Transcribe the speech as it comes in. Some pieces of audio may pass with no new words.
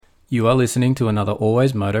You are listening to another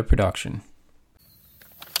Always Moto production.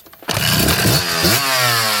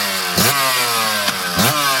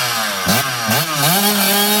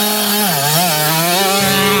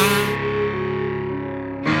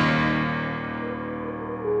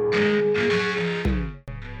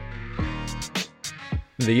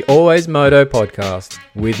 The Always Moto podcast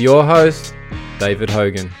with your host, David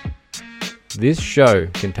Hogan. This show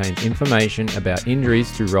contains information about injuries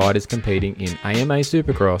to riders competing in AMA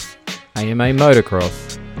Supercross, AMA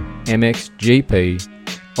Motocross, MXGP,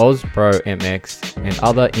 Oz Pro MX, and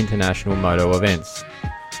other international moto events.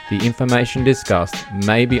 The information discussed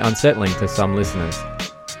may be unsettling to some listeners.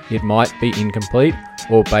 It might be incomplete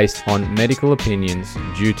or based on medical opinions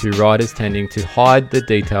due to riders tending to hide the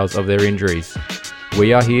details of their injuries.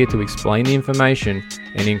 We are here to explain the information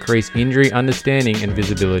and increase injury understanding and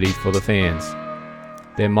visibility for the fans.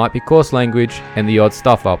 There might be coarse language and the odd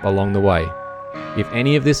stuff up along the way. If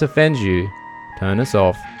any of this offends you, turn us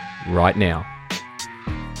off right now.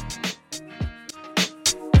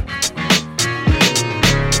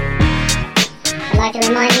 I'd like to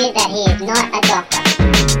remind you that he is not a doctor.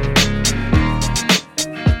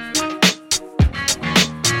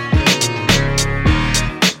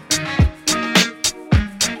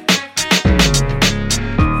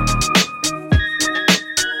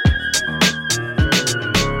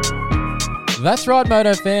 That's right,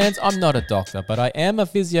 Moto fans, I'm not a doctor, but I am a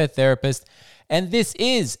physiotherapist, and this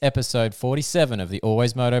is episode 47 of the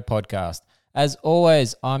Always Moto podcast. As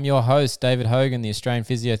always, I'm your host, David Hogan, the Australian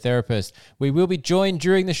physiotherapist. We will be joined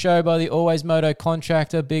during the show by the Always Moto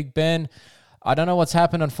contractor, Big Ben. I don't know what's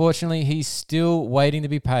happened, unfortunately. He's still waiting to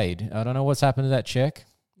be paid. I don't know what's happened to that check.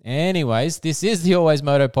 Anyways, this is the Always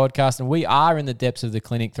Moto podcast, and we are in the depths of the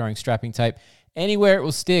clinic throwing strapping tape anywhere it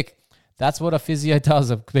will stick. That's what a physio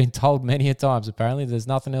does. I've been told many a times. Apparently, there's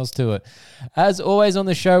nothing else to it. As always on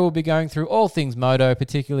the show, we'll be going through all things moto,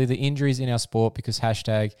 particularly the injuries in our sport, because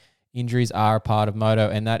hashtag injuries are a part of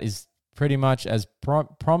moto, and that is pretty much as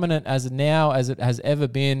prominent as now as it has ever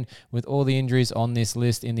been, with all the injuries on this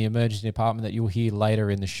list in the emergency department that you'll hear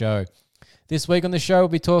later in the show. This week on the show, we'll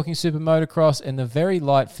be talking super motocross and the very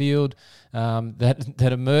light field that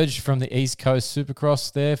emerged from the East Coast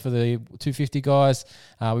Supercross there for the 250 guys.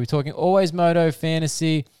 We'll be talking Always Moto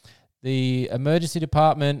Fantasy, the emergency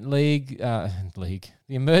department the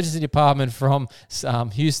emergency department from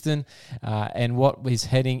Houston, and what is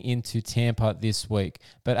heading into Tampa this week.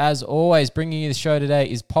 But as always, bringing you the show today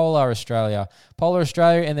is Polar Australia. Polar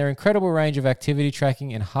Australia and their incredible range of activity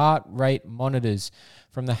tracking and heart rate monitors.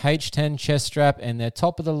 From the H10 chest strap and their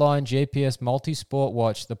top-of-the-line GPS multi-sport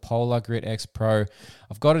watch, the Polar Grit X Pro.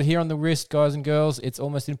 I've got it here on the wrist, guys and girls. It's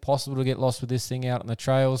almost impossible to get lost with this thing out on the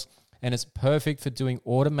trails, and it's perfect for doing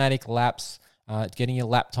automatic laps, getting your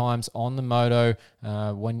lap times on the moto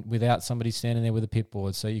without somebody standing there with a pit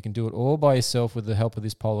board. So you can do it all by yourself with the help of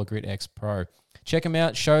this Polar Grit X Pro. Check them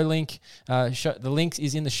out. The link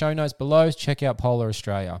is in the show notes below. Check out Polar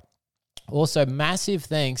Australia. Also, massive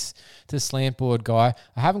thanks to Slantboard Guy.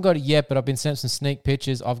 I haven't got it yet, but I've been sent some sneak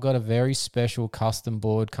pictures. I've got a very special custom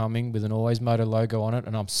board coming with an Always Moto logo on it,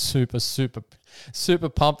 and I'm super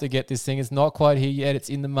pumped to get this thing. It's not quite here yet. It's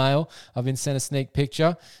in the mail. I've been sent a sneak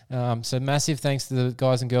picture. So massive thanks to the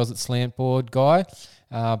guys and girls at Slantboard Guy.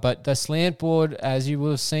 But the slant board, as you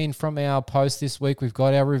will have seen from our post this week, we've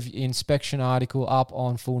got our inspection article up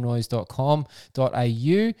on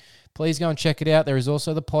fullnoise.com.au. Please go and check it out. There is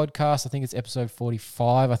also the podcast. I think it's episode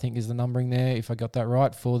 45, I think is the numbering there, if I got that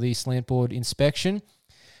right, for the slant board inspection.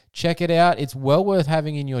 Check it out. It's well worth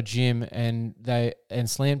having in your gym, and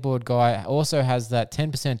Slantboard Guy also has that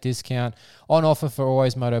 10% discount on offer for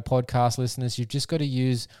Always Moto podcast listeners. You've just got to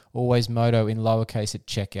use Always Moto in lowercase at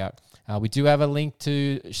checkout. We do have a link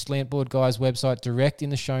to Slantboard Guy's website direct in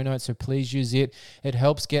the show notes, so please use it. It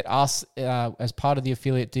helps get us, as part of the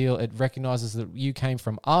affiliate deal, it recognizes that you came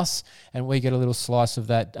from us, and we get a little slice of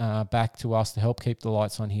that back to us to help keep the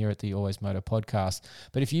lights on here at the Always Moto podcast.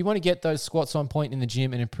 But if you want to get those squats on point in the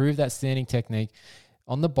gym and improve that standing technique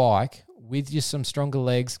on the bike with just some stronger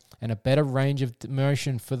legs and a better range of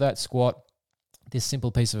motion for that squat, this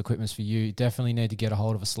simple piece of equipment is for you. You definitely need to get a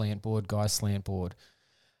hold of a Slantboard Guy Slantboard.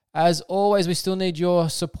 As always, we still need your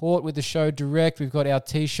support with the show direct. We've got our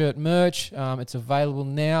t-shirt merch. It's available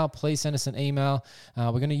now. Please send us an email.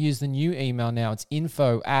 We're going to use the new email now. It's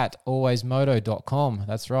info@alwaysmoto.com.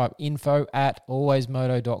 That's right,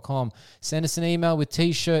 info@alwaysmoto.com. Send us an email with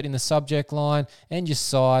t-shirt in the subject line and your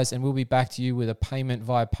size, and we'll be back to you with a payment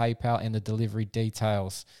via PayPal and the delivery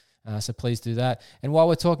details. So please do that. And while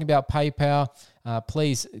we're talking about PayPal,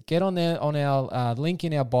 please get on there on our link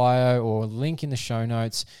in our bio or link in the show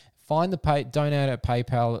notes. find the donate at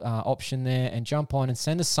PayPal option there and jump on and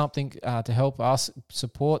send us something to help us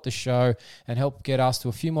support the show and help get us to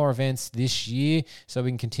a few more events this year so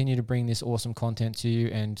we can continue to bring this awesome content to you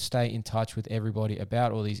and stay in touch with everybody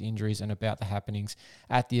about all these injuries and about the happenings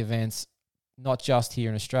at the events, not just here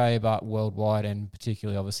in Australia, but worldwide, and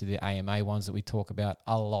particularly, obviously, the AMA ones that we talk about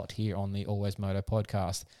a lot here on the Always Moto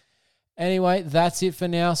podcast. Anyway, that's it for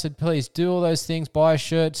now. So please do all those things. Buy a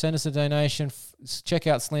shirt, send us a donation, check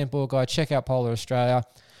out Slantboard Guy, check out Polar Australia.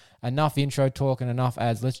 Enough intro talk and enough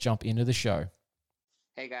ads. Let's jump into the show.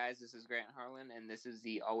 Hey guys, this is Grant Harlan, and this is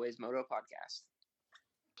the Always Moto podcast.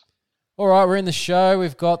 All right, we're in the show.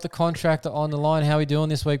 We've got the contractor on the line. How are we doing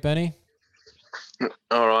this week, Benny?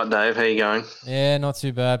 All right, Dave. How you going? Yeah, not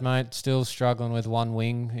too bad, mate. Still struggling with one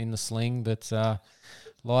wing in the sling, but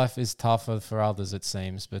life is tougher for others, it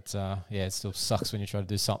seems. But yeah, it still sucks when you try to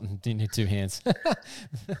do something in your two hands.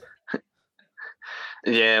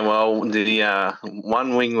 Yeah, well, the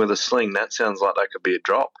one wing with a sling, that sounds like that could be a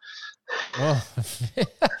drop. Oh,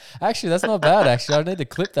 actually, that's not bad. Actually, I need to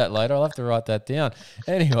clip that later. I'll have to write that down.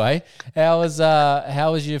 Anyway, how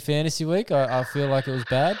was your fantasy week? I feel like it was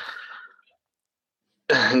bad.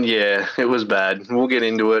 Yeah, it was bad. We'll get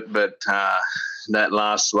into it, but that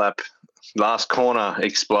last corner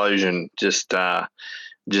explosion just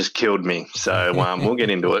killed me. So we'll get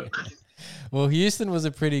into it. Well, Houston was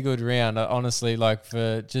a pretty good round, honestly. Like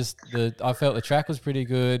I felt the track was pretty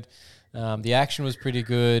good. The action was pretty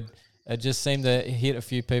good. It just seemed to hit a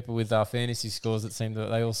few people with our fantasy scores. It seemed that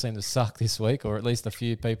they all seemed to suck this week, or at least a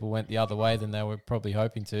few people went the other way than they were probably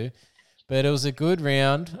hoping to. But it was a good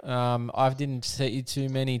round. I didn't see too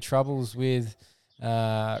many troubles with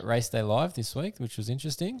Race Day Live this week, which was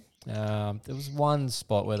interesting. There was one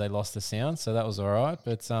spot where they lost the sound, so that was all right.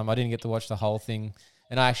 But I didn't get to watch the whole thing.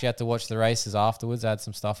 And I actually had to watch the races afterwards. I had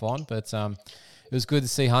some stuff on. But it was good to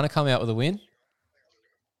see Hunter come out with a win.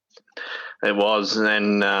 It was,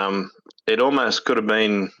 and it almost could have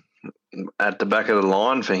been at the back of the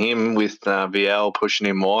line for him with Vial pushing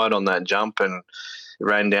him wide on that jump and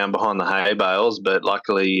ran down behind the hay bales. But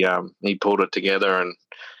luckily he pulled it together and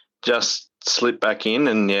just slipped back in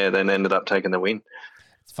and, yeah, then ended up taking the win.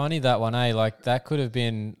 It's funny that one, eh? Like that could have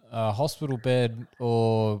been a hospital bed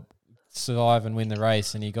or survive and win the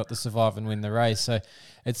race, and he got to survive and win the race. So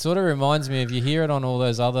it sort of reminds me of, you hear it on all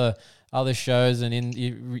those other shows, and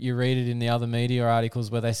you read it in the other media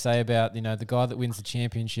articles where they say about, the guy that wins the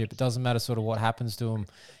championship, it doesn't matter sort of what happens to him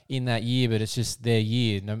in that year, but it's just their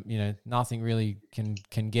year. Nothing really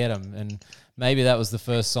can get him. And maybe that was the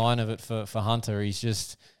first sign of it for Hunter. He's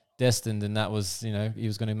just destined, and that was, he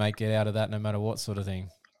was going to get out of that no matter what sort of thing.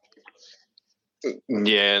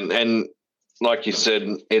 Yeah, and like you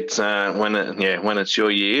said, it's when it's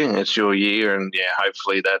your year, and yeah,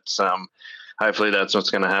 hopefully that's what's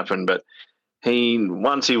going to happen. But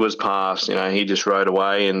once he was past, he just rode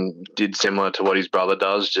away and did similar to what his brother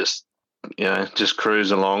does, just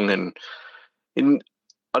cruise along. And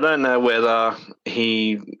I don't know whether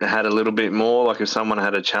he had a little bit more, like if someone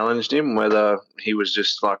had challenged him, whether he was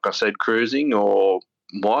just, like I said, cruising or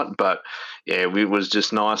what. But yeah, it was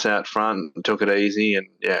just nice out front, took it easy, and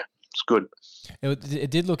yeah, it's good.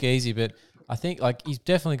 It did look easy, but I think like he's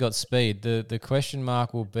definitely got speed. The question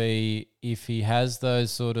mark will be if he has those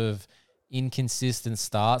sort of inconsistent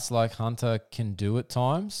starts like Hunter can do at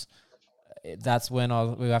times. That's when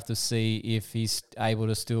we have to see if he's able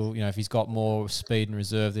to still, if he's got more speed and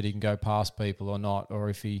reserve that he can go past people or not, or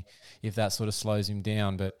if that sort of slows him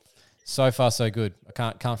down. But so far so good.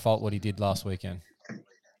 I can't fault what he did last weekend.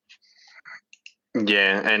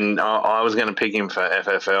 Yeah, and I was going to pick him for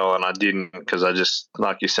FFL, and I didn't because I just,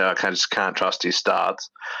 like you said, I just can't trust his starts.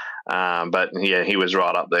 But yeah, he was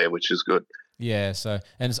right up there, which is good. Yeah, and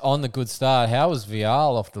it's on the good start. How was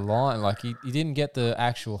Vial off the line? Like he didn't get the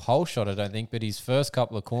actual whole shot, I don't think, but his first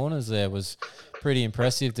couple of corners there was pretty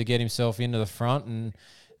impressive to get himself into the front and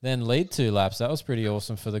then lead 2 laps. That was pretty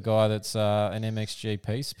awesome for the guy that's an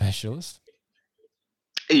MXGP specialist.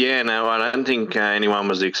 Yeah, no, I don't think anyone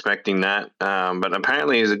was expecting that. But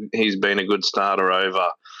apparently he's been a good starter over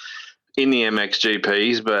in the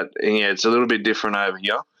MXGPs. But yeah, it's a little bit different over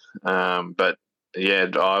here. But yeah,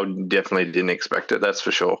 I definitely didn't expect it. That's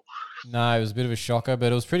for sure. No, it was a bit of a shocker,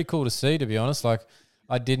 but it was pretty cool to see, to be honest. Like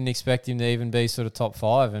I didn't expect him to even be sort of top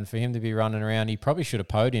 5, and for him to be running around, he probably should have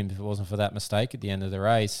podiumed if it wasn't for that mistake at the end of the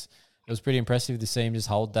race. It was pretty impressive to see him just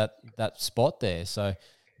hold that spot there. So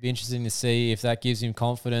be interesting to see if that gives him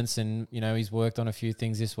confidence, and he's worked on a few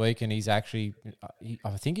things this week, and he's actually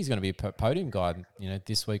I think he's going to be a podium guy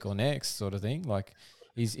this week or next sort of thing. Like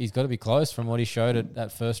he's got to be close from what he showed at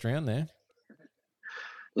that first round there.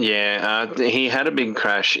 Yeah, he had a big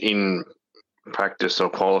crash in practice or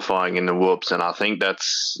qualifying in the whoops, and I think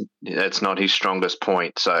that's not his strongest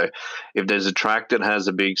point. So, if there's a track that has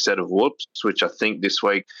a big set of whoops, which I think this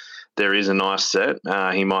week there is a nice set,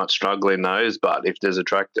 he might struggle in those. But if there's a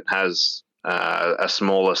track that has a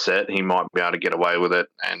smaller set, he might be able to get away with it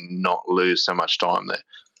and not lose so much time there.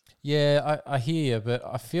 Yeah, I hear you, but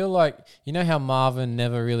I feel like you know how Marvin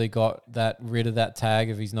never really got rid of that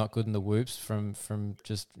tag of he's not good in the whoops from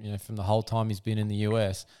just from the whole time he's been in the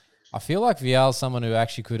US. I feel like Vial's someone who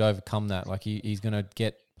actually could overcome that. Like he's going to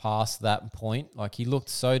get past that point. Like he looked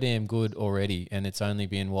so damn good already, and it's only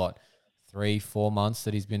been what 3-4 months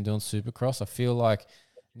that he's been doing Supercross. I feel like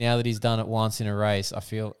now that he's done it once in a race, I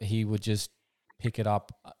feel he would just pick it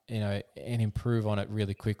up, and improve on it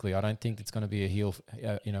really quickly. I don't think it's going to be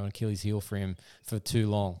an Achilles heel for him for too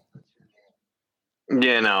long.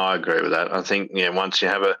 Yeah, no, I agree with that. I think once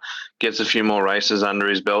gets a few more races under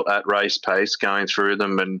his belt at race pace, going through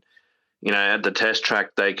them, and at the test track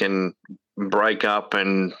they can break up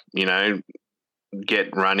and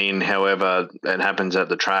get run in. However, it happens at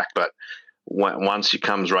the track, but once it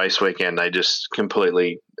comes race weekend, they just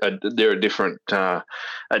completely they're a different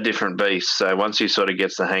beast. So once he sort of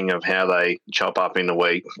gets the hang of how they chop up in the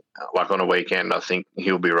week, like on a weekend, I think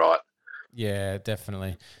he'll be right. Yeah,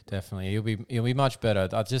 definitely. He'll be much better.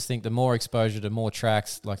 I just think the more exposure to more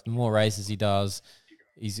tracks, like the more races he does,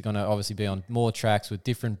 he's going to obviously be on more tracks with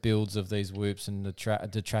different builds of these whoops and the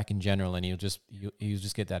track in general, and he'll just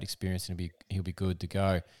get that experience and he'll be good to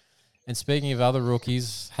go. And speaking of other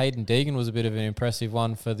rookies, Hayden Deegan was a bit of an impressive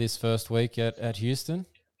one for this first week at Houston.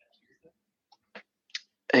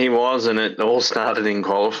 He was, and it all started in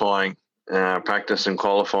qualifying, practice and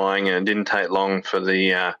qualifying, and it didn't take long for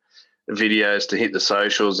the videos to hit the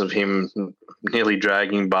socials of him nearly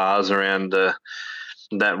dragging bars around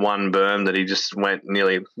that one berm that he just went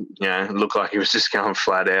nearly, looked like he was just going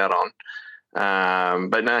flat out on.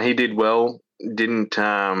 But no, he did well. Didn't,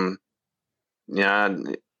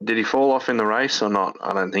 did he fall off in the race or not?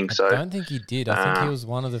 I don't think so. I don't think he did. I think he was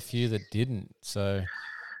one of the few that didn't. So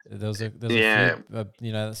there was a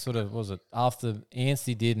few, sort of, was it after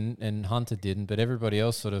Anstey didn't and Hunter didn't, but everybody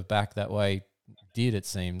else sort of back that way did, it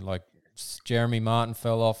seemed. Like Jeremy Martin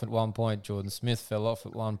fell off at one point. Jordan Smith fell off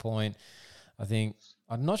at one point.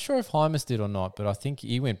 I'm not sure if Hymas did or not, but I think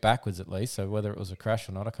he went backwards at least. So whether it was a crash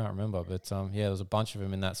or not, I can't remember. But there was a bunch of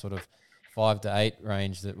them in that sort of 5 to 8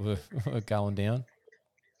 range that were going down.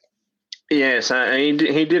 Yeah, so he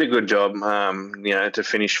did a good job, to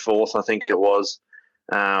finish fourth, I think it was.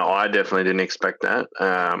 I definitely didn't expect that.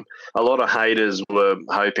 A lot of haters were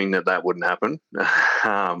hoping that wouldn't happen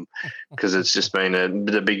because it's just been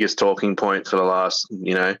the biggest talking point for the last,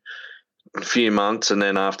 few months. And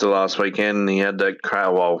then after last weekend, he had that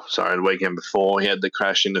crash. Well, sorry, the weekend before, he had the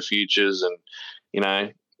crash in the futures. And,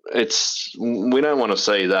 we don't want to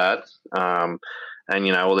see that. And,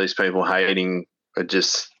 all these people hating are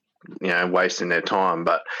just, wasting their time.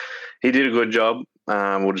 But he did a good job.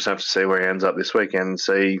 We'll just have to see where he ends up this weekend and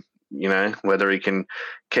see, whether he can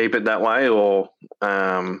keep it that way or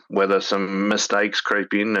whether some mistakes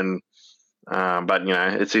creep in. And but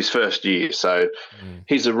it's his first year, so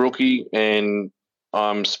he's a rookie, and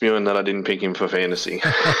I'm spewing that I didn't pick him for fantasy.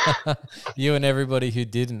 You and everybody who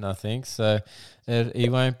didn't, I think. So he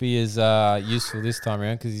won't be as useful this time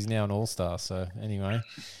around because he's now an all-star. So anyway,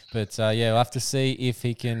 but we'll have to see if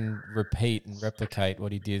he can repeat and replicate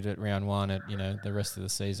what he did at round one at the rest of the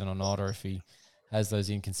season or not, or if he has those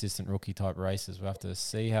inconsistent rookie type races. We'll have to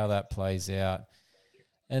see how that plays out.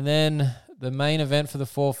 And then the main event for the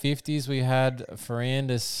 450s, we had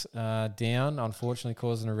Ferrandis down, unfortunately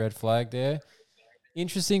causing a red flag there.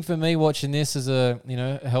 Interesting for me watching this as a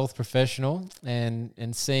health professional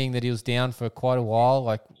and seeing that he was down for quite a while.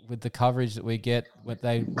 Like with the coverage that we get when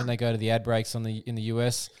they go to the ad breaks in the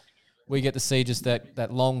US, we get to see just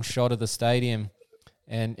that long shot of the stadium,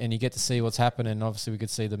 and you get to see what's happening. Obviously, we could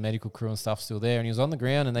see the medical crew and stuff still there, and he was on the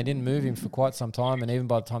ground, and they didn't move him for quite some time. And even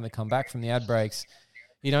by the time they come back from the ad breaks,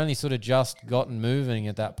 he'd only sort of just gotten moving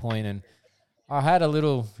at that point. And I had a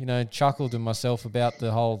little, chuckle to myself about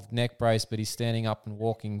the whole neck brace, but he's standing up and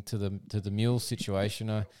walking to the mule situation.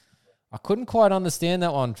 I couldn't quite understand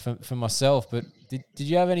that one for myself, but did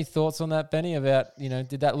you have any thoughts on that, Benny, about,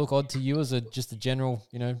 did that look odd to you as just a general,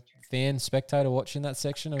 fan, spectator watching that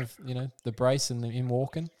section of, the brace and him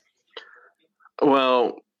walking?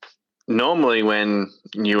 Well, normally when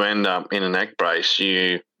you end up in a neck brace,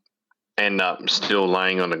 you end up still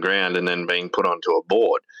laying on the ground and then being put onto a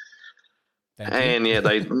board. Thank And you.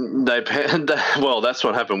 yeah, well, that's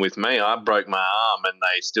what happened with me. I broke my arm, and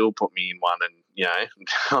they still put me in one.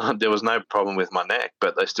 And there was no problem with my neck,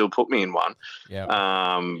 but they still put me in one. Yeah.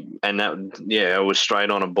 And that, yeah, it was straight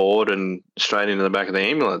on a board and straight into the back of the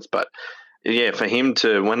ambulance. But yeah, for him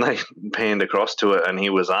to, when they panned across to it and he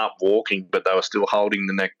was up walking, but they were still holding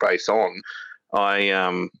the neck brace on,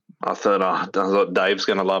 I thought Dave's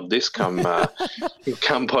going to love this come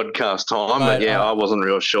come podcast time. Mate, But yeah, I wasn't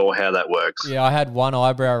real sure how that works. Yeah, I had one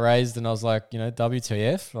eyebrow raised and I was like,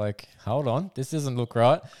 WTF? Like, hold on, this doesn't look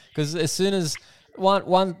right. Because as soon as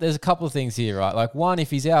one, there's a couple of things here, right? Like one, if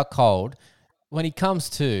he's out cold, when he comes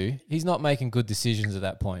to, he's not making good decisions at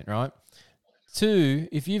that point, right? Two,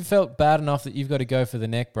 if you've felt bad enough that you've got to go for the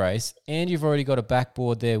neck brace and you've already got a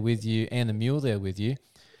backboard there with you and the mule there with you,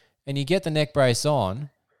 and you get the neck brace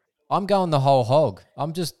on, I'm going the whole hog.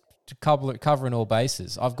 I'm just covering all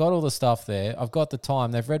bases. I've got all the stuff there. I've got the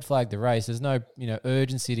time. They've red flagged the race. There's no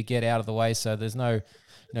urgency to get out of the way, so there's no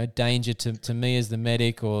danger to me as the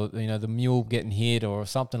medic or the mule getting hit or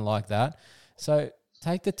something like that. So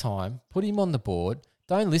take the time, put him on the board.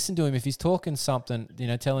 Don't listen to him if he's talking something,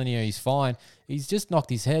 telling you he's fine. He's just knocked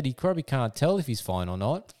his head. He probably can't tell if he's fine or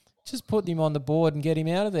not. Just put him on the board and get him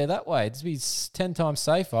out of there that way. It'd be 10 times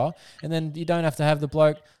safer. And then you don't have to have the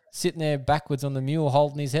bloke sitting there backwards on the mule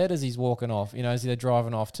holding his head as he's walking off, as they're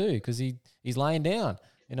driving off too, because he's laying down.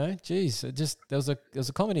 Geez, there was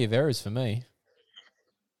a comedy of errors for me.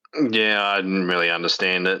 Yeah, I didn't really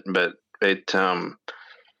understand it, but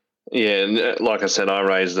yeah, like I said, I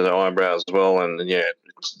raised the eyebrow as well, and yeah,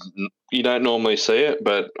 you don't normally see it,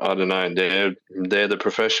 but I don't know. They're the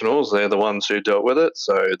professionals. They're the ones who dealt with it,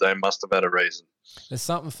 so they must have had a reason. There's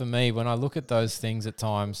something for me when I look at those things at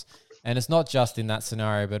times, and it's not just in that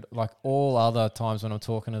scenario, but like all other times when I'm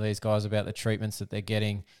talking to these guys about the treatments that they're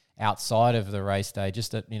getting outside of the race day,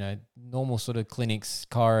 just at normal sort of clinics,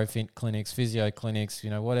 chiro clinics, physio clinics,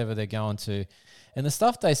 whatever they're going to, and the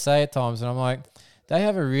stuff they say at times, and I'm like, they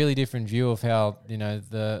have a really different view of how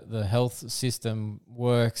the health system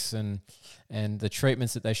works and the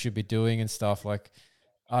treatments that they should be doing and stuff. Like,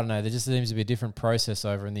 I don't know, there just seems to be a different process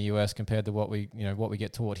over in the US compared to what we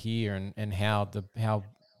get taught here, and how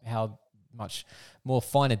much more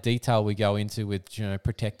finer detail we go into with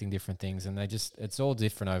protecting different things, and it's all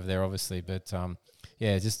different over there, obviously. But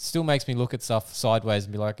yeah, it just still makes me look at stuff sideways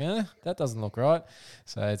and be like, that doesn't look right.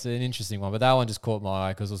 So it's an interesting one. But that one just caught my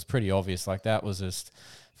eye because it was pretty obvious. Like, that was just,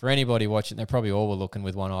 for anybody watching, they probably all were looking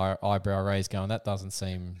with one eyebrow raised going, that doesn't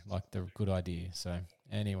seem like the good idea. So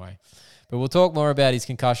anyway, but we'll talk more about his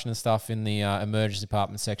concussion and stuff in the emergency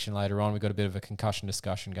department section later on. We've got a bit of a concussion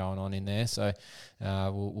discussion going on in there. So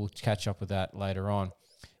we'll catch up with that later on.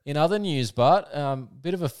 In other news, but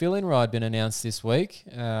bit of a fill-in ride been announced this week.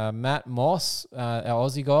 Matt Moss, our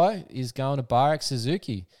Aussie guy, is going to Barrack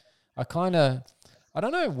Suzuki. I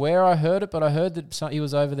don't know where I heard it, but I heard that he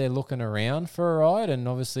was over there looking around for a ride and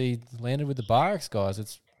obviously landed with the Barracks guys.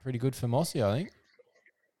 It's pretty good for Mossy, I think.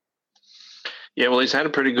 Yeah, well, he's had a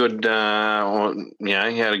pretty good, he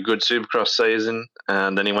had a good Supercross season,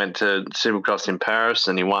 and then he went to Supercross in Paris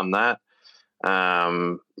and he won that.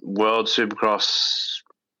 World Supercross,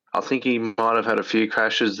 I think he might have had a few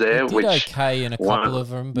crashes there. He did okay in a couple of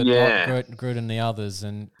them, but not good in the others.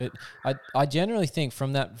 But I generally think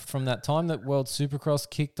from that time that World Supercross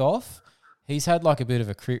kicked off, he's had like a bit of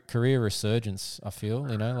a career resurgence, I feel,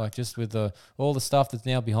 like just with all the stuff that's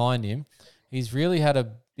now behind him. He's really had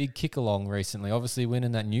a big kick along recently, obviously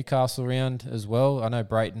winning that Newcastle round as well. I know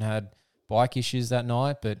Brayton had bike issues that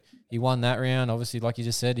night, but he won that round. Obviously, like you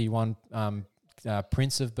just said, he won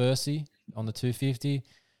Prince of Bercy on the 250.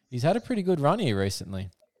 He's had a pretty good run here recently.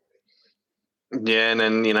 Yeah, and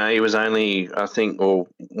then, he was only, I think,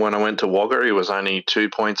 when I went to Wagga, he was only 2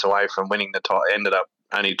 points away from winning the title, ended up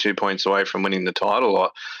only 2 points away from winning the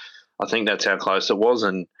title. I think that's how close it was.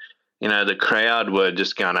 And, the crowd were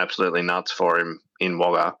just going absolutely nuts for him in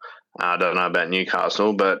Wagga. I don't know about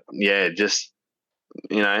Newcastle, but yeah, just,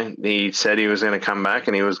 he said he was going to come back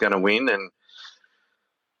and he was going to win. And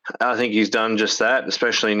I think he's done just that,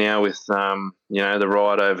 especially now with, the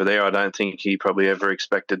ride over there. I don't think he probably ever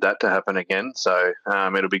expected that to happen again. So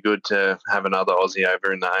it'll be good to have another Aussie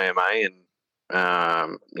over in the AMA.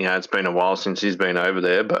 And, it's been a while since he's been over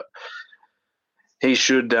there, but he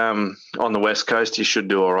should, on the West Coast, he should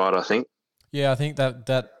do all right, I think. Yeah, I think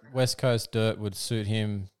that West Coast dirt would suit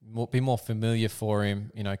him, be more familiar for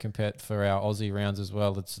him, compared for our Aussie rounds as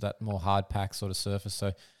well. It's that more hard pack sort of surface.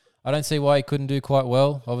 So I don't see why he couldn't do quite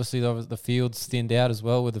well. Obviously, the field's thinned out as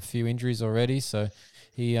well with a few injuries already. So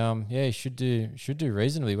he should do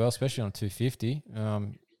reasonably well, especially on 250.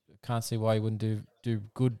 can't see why he wouldn't do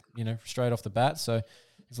good, straight off the bat. So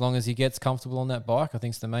as long as he gets comfortable on that bike, I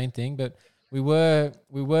think it's the main thing. But we were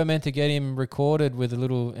meant to get him recorded with a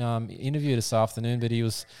little interview this afternoon, but he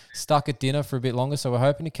was stuck at dinner for a bit longer. So we're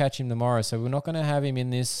hoping to catch him tomorrow. So we're not going to have him in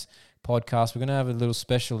this podcast. We're going to have a little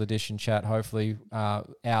special edition chat, hopefully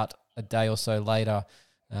out a day or so later,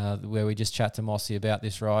 where we just chat to Mossy about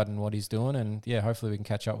this ride and what he's doing. And yeah, hopefully we can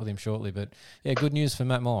catch up with him shortly. But yeah, good news for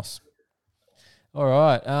Matt Moss. All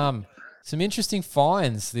right. Some interesting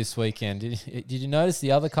fines this weekend. Did you notice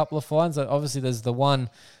the other couple of fines? Obviously, there's the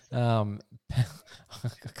one, I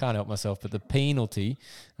can't help myself, but the penalty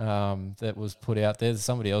that was put out there.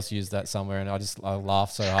 Somebody else used that somewhere, and I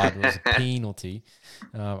laughed so hard. It was a penalty.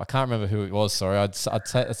 I can't remember who it was, sorry. I'd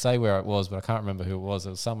say where it was, but I can't remember who it was.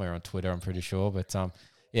 It was somewhere on Twitter, I'm pretty sure. But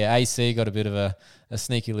yeah, AC got a bit of a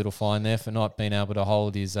sneaky little fine there for not being able to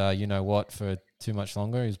hold his you-know-what for too much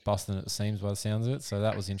longer. He was busting at the seams by the sounds of it, so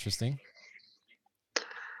that was interesting.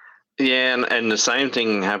 Yeah, and the same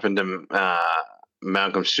thing happened to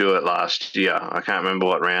Malcolm Stewart last year. I can't remember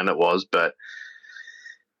what round it was, but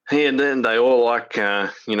yeah, then they all I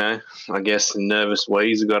guess nervous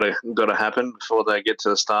wheeze got to happen before they get to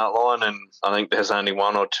the start line, and I think there's only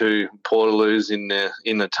one or two Portaloos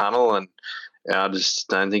in the tunnel, and I just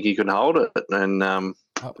don't think he could hold it, and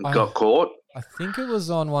got caught. I think it was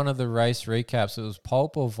on one of the race recaps. It was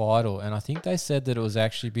Pulp or Vital, and I think they said that it was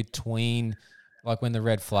actually between, like when the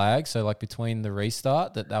red flag, so like between the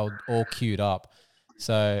restart, that they were all queued up.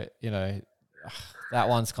 So, that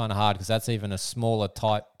one's kind of hard because that's even a smaller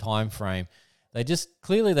time frame. They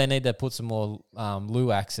need to put some more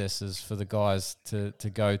loo accesses for the guys to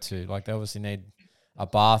go to. Like they obviously need a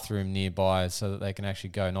bathroom nearby so that they can actually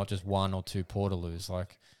go, not just one or two portaloos.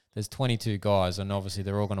 Like there's 22 guys, and obviously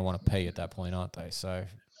they're all going to want to pee at that point, aren't they? So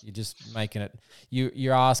you're just making it.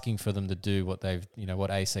 You're asking for them to do what they've, what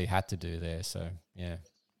AC had to do there. So yeah.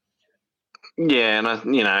 Yeah,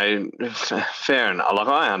 and fair enough. Like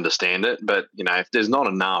I understand it, but if there's not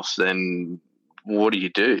enough, then what do you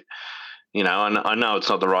do? And I know it's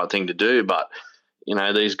not the right thing to do, but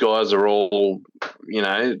these guys are all,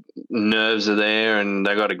 nerves are there and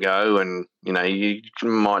they got to go, and you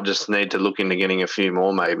might just need to look into getting a few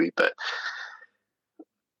more maybe, but.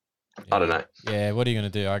 Yeah. I don't know. Yeah, what are you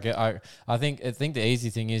going to do? I think the easy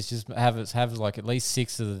thing is just have like at least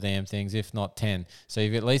 6 of the damn things, if not 10. So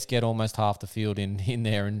you at least get almost half the field in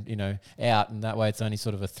there and out, and that way it's only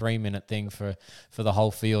sort of a 3-minute thing for the whole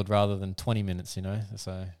field rather than 20 minutes.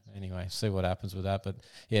 So anyway, see what happens with that. But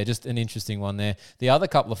yeah, just an interesting one there. The other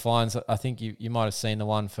couple of fines, I think you might have seen the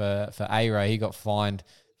one for A-Ray. He got fined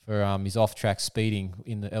for his off-track speeding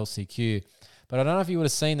in the LCQ. But I don't know if you would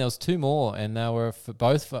have seen, there was 2 more, and they were for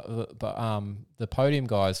both the podium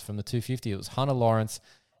guys from the 250. It was Hunter Lawrence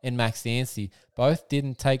and Max Dancy. Both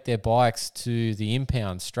didn't take their bikes to the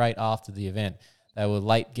impound straight after the event. They were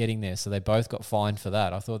late getting there, so they both got fined for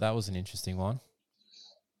that. I thought that was an interesting one.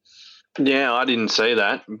 Yeah, I didn't see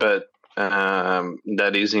that, but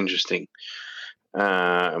that is interesting.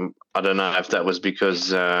 I don't know if that was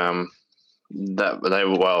because that they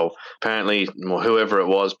were apparently whoever it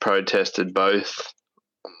was protested both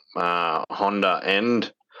Honda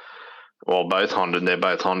and both Honda. They're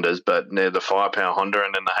both Hondas, but they're the Firepower Honda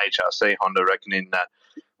and then the HRC Honda, reckoning that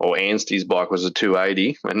Anstey's bike was a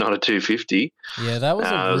 280 and not a 250. Yeah, that was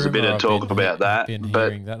there was a bit of talk about that,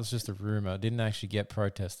 but that was just a rumor. It didn't actually get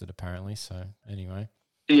protested apparently. So anyway.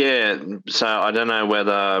 Yeah, so I don't know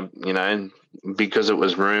whether because it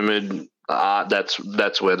was rumored.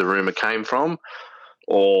 That's where the rumor came from,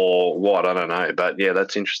 or what, I don't know. But yeah,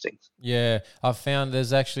 that's interesting. Yeah, I've found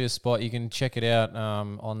there's actually a spot you can check it out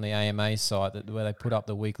on the AMA site where they put up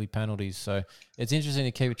the weekly penalties. So it's interesting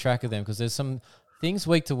to keep track of them because there's some things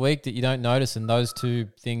week to week that you don't notice, and those 2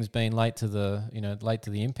 things being late to the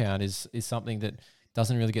impound is something that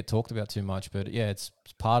doesn't really get talked about too much. But yeah, it's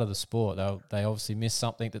part of the sport. They obviously missed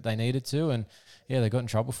something that they needed to, and yeah, they got in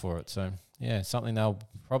trouble for it. So yeah, something they'll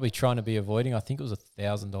probably trying to be avoiding. I think it was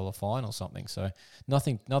 $1,000 fine or something. So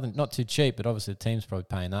nothing, not too cheap, but obviously the team's probably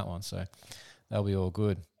paying that one. So that'll be all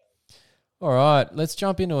good. All right, let's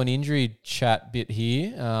jump into an injury chat bit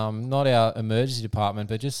here. Not our emergency department,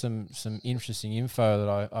 but just some interesting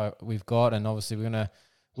info that we've got, and obviously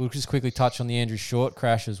we'll just quickly touch on the Andrew Short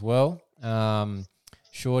crash as well.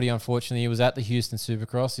 Shorty, unfortunately, he was at the Houston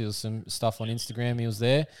Supercross. There was some stuff on Instagram. He was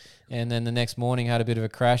there. And then the next morning had a bit of a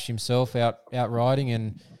crash himself out riding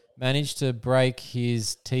and managed to break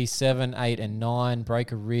his T7, 8, and 9,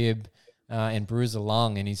 break a rib and bruise a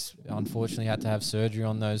lung. And he's unfortunately had to have surgery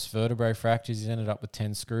on those vertebrae fractures. He's ended up with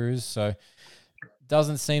 10 screws. So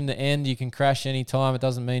doesn't seem to end. You can crash any time. It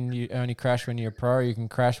doesn't mean you only crash when you're a pro. You can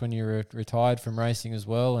crash when you're retired from racing as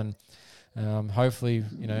well. And hopefully,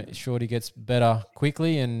 Shorty gets better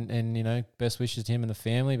quickly, and best wishes to him and the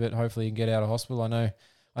family. But hopefully, he can get out of hospital. I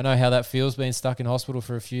know how that feels, being stuck in hospital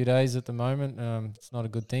for a few days at the moment. It's not a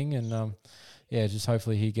good thing, and just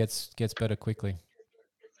hopefully he gets better quickly.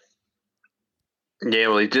 Yeah,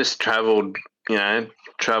 well, he just travelled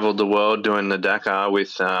the world doing the Dakar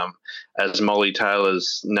with as Molly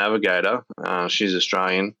Taylor's navigator. She's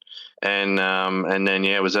Australian, and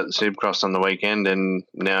then was at the Supercross on the weekend, and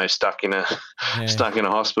now he's stuck in a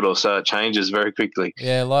hospital. So it changes very quickly.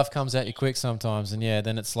 Yeah, life comes at you quick sometimes, and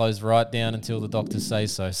then it slows right down until the doctors say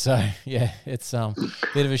so. So it's a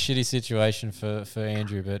bit of a shitty situation for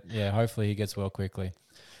Andrew, but hopefully he gets well quickly.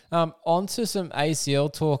 On to some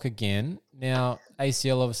ACL talk again. Now,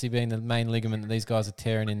 ACL obviously being the main ligament that these guys are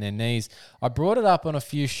tearing in their knees. I brought it up on a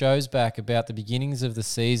few shows back about the beginnings of the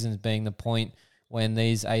seasons being the point when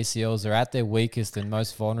these ACLs are at their weakest and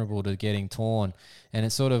most vulnerable to getting torn. And it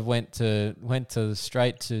sort of went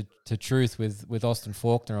straight to truth with Austin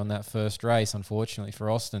Faulkner on that first race, unfortunately for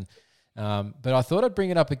Austin. But I thought I'd bring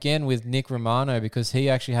it up again with Nick Romano because he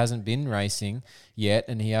actually hasn't been racing yet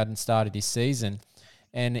and he hadn't started his season.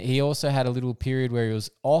 And he also had a little period where he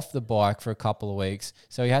was off the bike for a couple of weeks.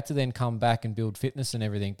 So he had to then come back and build fitness and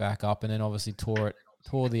everything back up, and then obviously tore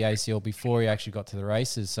the ACL before he actually got to the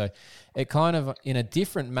races. So it kind of, in a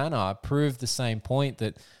different manner, proved the same point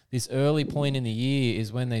that this early point in the year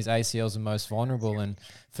is when these ACLs are most vulnerable. And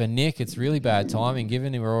for Nick, it's really bad timing,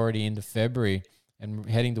 given we're already into February and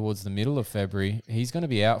heading towards the middle of February. He's going to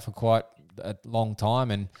be out for quite a long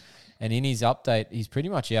time, and in his update, he's pretty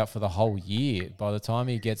much out for the whole year. By the time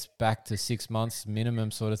he gets back to 6 months minimum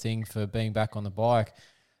sort of thing for being back on the bike,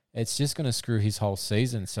 it's just going to screw his whole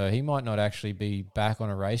season. So he might not actually be back on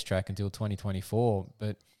a racetrack until 2024.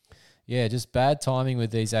 But just bad timing with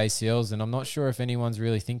these ACLs. And I'm not sure if anyone's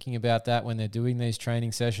really thinking about that when they're doing these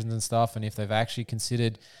training sessions and stuff, and if they've actually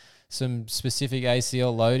considered some specific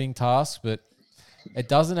ACL loading tasks. But it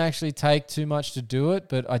doesn't actually take too much to do it.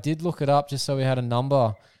 But I did look it up just so we had a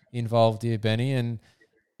number involved here, Benny, and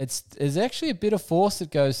there's actually a bit of force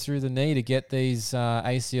that goes through the knee to get these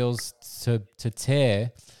ACLs to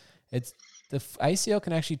tear. The ACL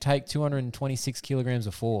can actually take 226 kilograms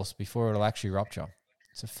of force before it'll actually rupture.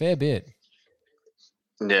 It's a fair bit.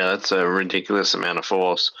 Yeah, that's a ridiculous amount of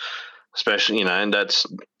force, especially and that's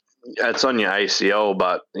on your ACL,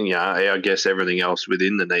 but I guess everything else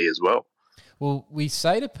within the knee as well. Well, we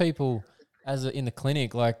say to people in the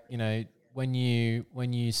clinic, like when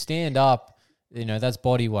you stand up, that's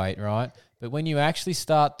body weight, right? But when you actually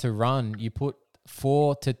start to run, you put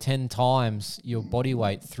 4 to 10 times your body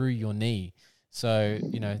weight through your knee. So,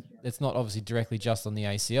 it's not obviously directly just on the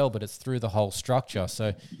ACL, but it's through the whole structure.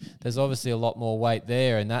 So there's obviously a lot more weight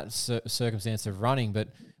there in that circumstance of running. But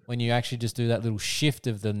when you actually just do that little shift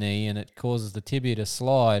of the knee and it causes the tibia to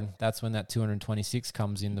slide, that's when that 226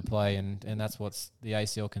 comes into play, and that's what the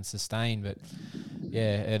ACL can sustain. But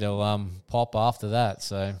it'll pop after that.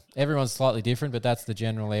 So everyone's slightly different, but that's the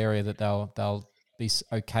general area that they'll be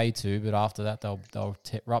okay to. But after that, they'll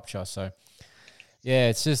rupture. So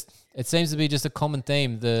it seems to be just a common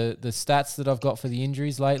theme. The stats that I've got for the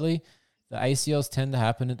injuries lately, the ACLs tend to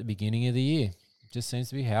happen at the beginning of the year. It just seems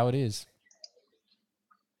to be how it is.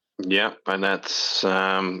 Yeah, and that's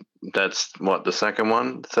what, the second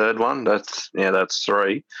one, third one. That's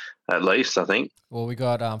 3 at least, I think. Well, we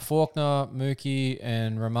got Faulkner, Mookie,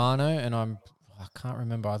 and Romano, and I can't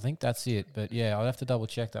remember. I think that's it. But I'll have to double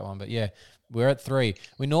check that one. But we're at 3.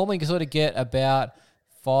 We normally sort of get about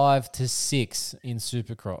 5 to 6 in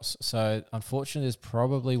Supercross. So unfortunately, there's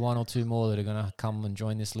probably 1 or 2 more that are going to come and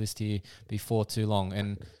join this list here before too long.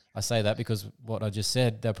 And I say that because what I just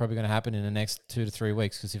said, they're probably going to happen in the next 2 to 3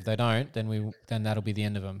 weeks. Because if they don't, then that'll be the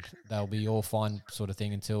end of them. They'll be all fine, sort of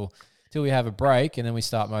thing, until we have a break, and then we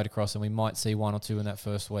start motocross, and we might see 1 or 2 in that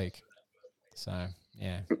first week. So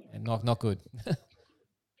and not good.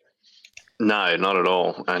 No, not at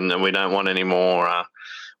all. And we don't want any more.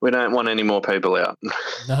 We don't want any more people out.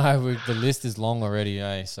 No, the list is long already,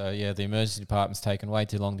 eh? So the emergency department's taken way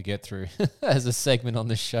too long to get through as a segment on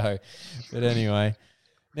the show. But anyway.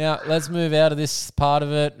 Now, let's move out of this part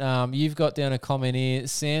of it. You've got down a comment here.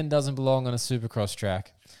 Sand doesn't belong on a Supercross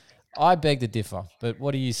track. I beg to differ, but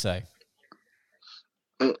what do you say?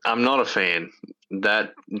 I'm not a fan.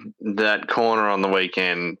 That corner on the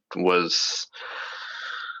weekend was,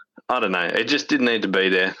 I don't know, it just didn't need to be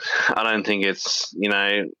there. I don't think it's,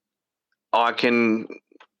 I can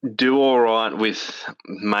do all right with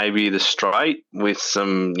maybe the straight with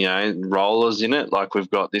some, rollers in it like we've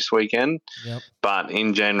got this weekend. Yep. But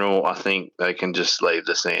in general, I think they can just leave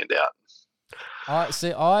the sand out.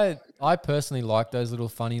 I personally like those little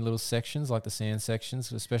funny little sections, like the sand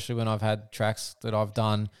sections, especially when I've had tracks that I've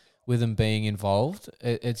done with them being involved.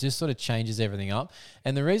 It just sort of changes everything up.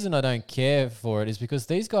 And the reason I don't care for it is because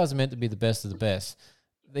these guys are meant to be the best of the best.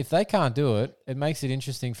 If they can't do it, it makes it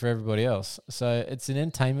interesting for everybody else. So it's an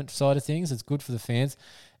entertainment side of things. It's good for the fans.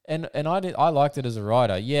 And I liked it as a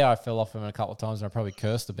rider. Yeah, I fell off him a couple of times and I probably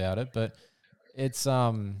cursed about it, but it's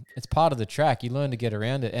part of the track. You learn to get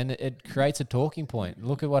around it, and it creates a talking point.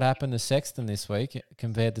 Look at what happened to Sexton this week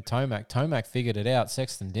compared to Tomac. Tomac figured it out.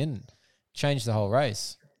 Sexton didn't. Changed the whole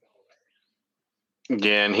race.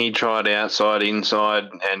 Yeah, and he tried outside, inside,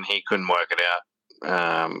 and he couldn't work it out.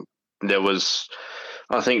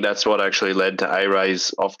 I think that's what actually led to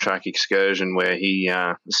A-Ray's off-track excursion where he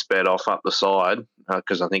sped off up the side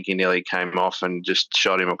because I think he nearly came off and just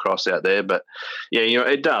shot him across out there. But, yeah,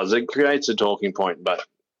 it does. It creates a talking point,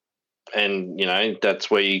 and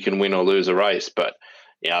that's where you can win or lose a race. But,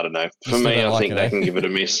 yeah, I don't know. For me, I think they can give it a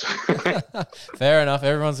miss. Fair enough.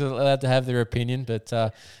 Everyone's allowed to have their opinion, but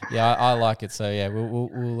yeah, I like it. So yeah,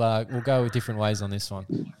 we'll go with different ways on this one.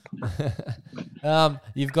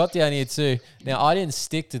 You've got down here too. Now I didn't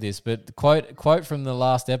stick to this, but the quote from the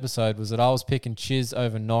last episode was that I was picking Chiz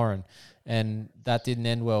over Norin, and that didn't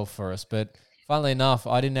end well for us. But funnily enough,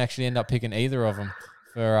 I didn't actually end up picking either of them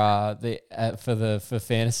for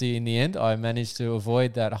fantasy in the end. I managed to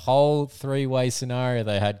avoid that whole three-way scenario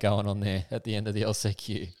they had going on there at the end of the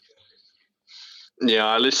LCQ. Yeah,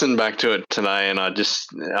 I listened back to it today, and I just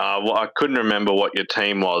I couldn't remember what your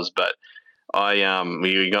team was, but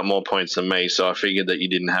you got more points than me, so I figured that you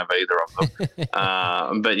didn't have either of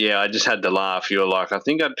them. But yeah, I just had to laugh. You were like, I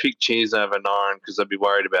think I'd pick Cheers over Norin because I'd be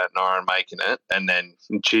worried about Norin making it, and then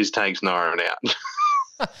Cheers takes Norin out.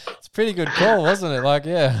 It's a pretty good call, wasn't it? Like,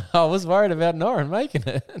 yeah, I was worried about Norin making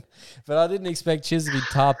it, but I didn't expect Chiz to be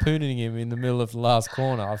tarpooning him in the middle of the last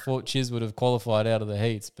corner. I thought Chiz would have qualified out of the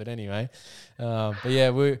heats, but anyway, but yeah,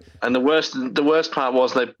 and the worst part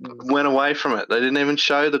was they went away from it. They didn't even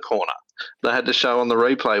show the corner. They had to show on the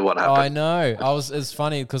replay what happened. I know. It's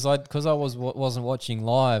funny because I wasn't watching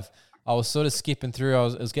live. I was sort of skipping through.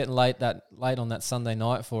 It was getting late on that Sunday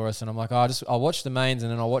night for us, and I'm like, I'll watch the mains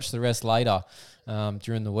and then I'll watch the rest later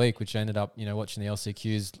during the week, which I ended up watching the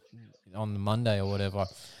LCQs on the Monday or whatever.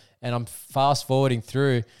 And I'm fast forwarding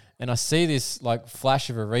through, and I see this like flash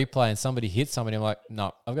of a replay, and somebody hit somebody. I'm like,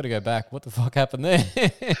 no, I've got to go back. What the fuck happened there?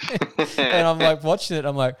 And I'm like watching it.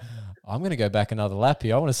 I'm like, I'm going to go back another lap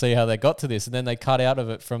here. I want to see how they got to this. And then they cut out of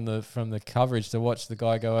it from the coverage to watch the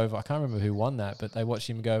guy go over. I can't remember who won that, but they watched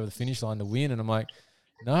him go over the finish line to win. And I'm like,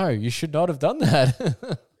 no, you should not have done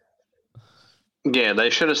that. Yeah, they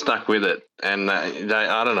should have stuck with it. And they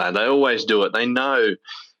I don't know, they always do it. They know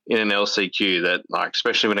in an LCQ that, like,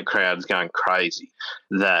 especially when a crowd's going crazy,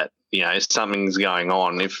 that, something's going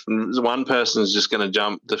on. If one person's just going to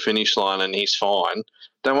jump the finish line and he's fine,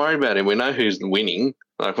 don't worry about him. We know who's winning.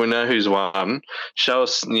 Like, we know who's won. Show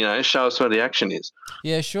us where the action is.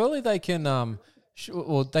 Yeah, surely they can.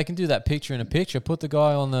 They can do that picture in a picture. Put the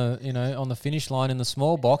guy on the finish line in the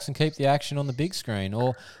small box and keep the action on the big screen.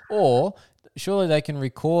 Or surely they can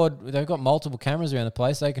record. They've got multiple cameras around the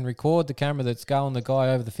place. They can record the camera that's going the guy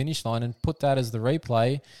over the finish line and put that as the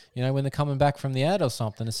replay. When they're coming back from the ad or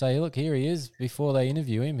something, to say, look, here he is before they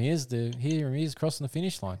interview him. Here he is crossing the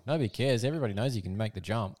finish line. Nobody cares. Everybody knows he can make the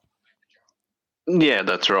jump. Yeah,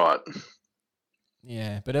 that's right.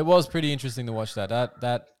 Yeah, but it was pretty interesting to watch that.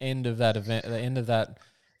 That end of that event, the end of that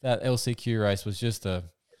LCQ race was it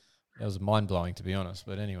was mind blowing, to be honest.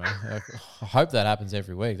 But anyway, I hope that happens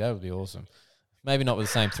every week. That would be awesome. Maybe not with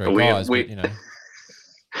the same three guys, but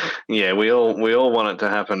Yeah, we all want it to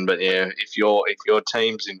happen, but yeah, if your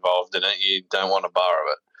team's involved in it, you don't want to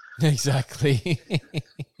borrow it. Exactly.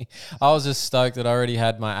 I was just stoked that I already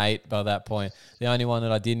had my 8 by that point. The only one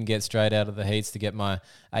that I didn't get straight out of the heats to get my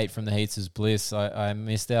 8 from the heats is Bliss. I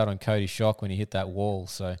missed out on Cody Shock when he hit that wall,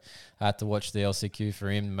 so I had to watch the LCQ for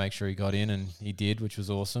him to make sure he got in, and he did, which was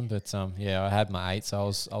awesome. But yeah, I had my 8, so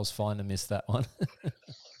I was fine to miss that one.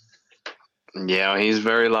 Yeah, he's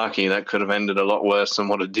very lucky. That could have ended a lot worse than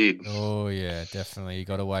what it did. Oh yeah, definitely. He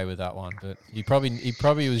got away with that one, but he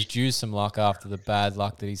probably was due some luck after the bad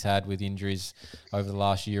luck that he's had with injuries over the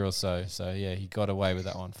last year or so. So yeah, he got away with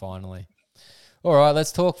that one finally. All right,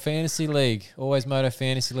 let's talk Fantasy League. Always Moto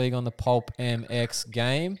Fantasy League on the Pulp MX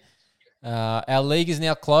game. Our league is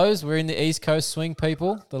now closed. We're in the East Coast swing,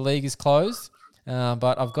 people. The league is closed,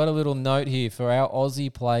 but I've got a little note here for our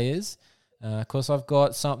Aussie players. Of course, I've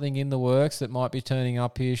got something in the works that might be turning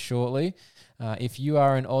up here shortly. If you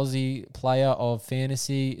are an Aussie player of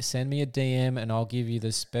fantasy, send me a DM and I'll give you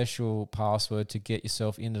the special password to get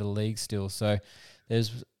yourself into the league still. So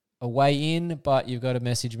there's a way in, but you've got to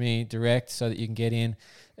message me direct so that you can get in.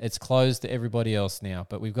 It's closed to everybody else now.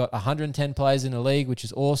 But we've got 110 players in the league, which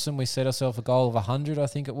is awesome. We set ourselves a goal of 100, I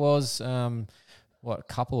think it was. A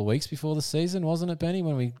couple of weeks before the season, wasn't it, Benny,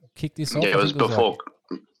 when we kicked this off? Yeah, it was before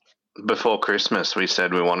Christmas. We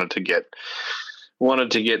said we wanted to get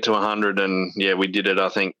to 100, and yeah, we did it. I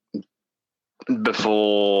think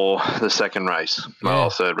before the second race,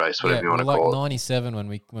 or third race, whatever you want to call it. 97 when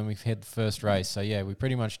we had the first race. So yeah, we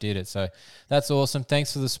pretty much did it. So that's awesome.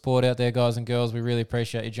 Thanks for the support out there, guys and girls. We really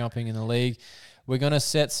appreciate you jumping in the league. We're going to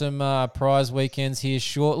set some prize weekends here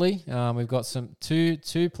shortly. We've got some two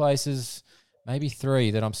places, maybe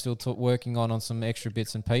three, that I'm still working on some extra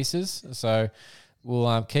bits and pieces. So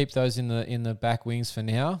we'll keep those in the back wings for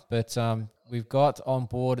now. But we've got on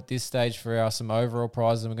board at this stage for some overall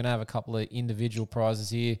prizes. And we're going to have a couple of individual prizes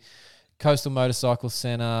here. Coastal Motorcycle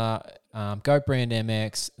Centre, Goat Brand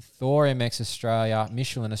MX, Thor MX Australia,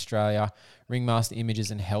 Michelin Australia, Ringmaster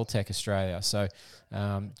Images, and Helltech Australia. So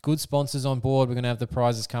good sponsors on board. We're going to have the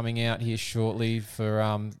prizes coming out here shortly for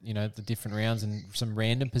the different rounds and some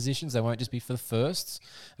random positions. They won't just be for the firsts,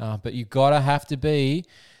 but you have to be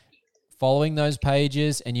following those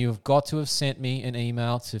pages, and you've got to have sent me an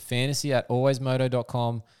email to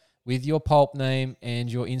fantasy@alwaysmoto.com with your pulp name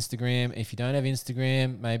and your Instagram. If you don't have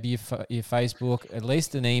Instagram, maybe your Facebook, at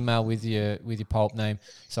least an email with your pulp name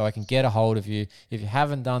so I can get a hold of you. If you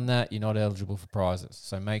haven't done that, you're not eligible for prizes.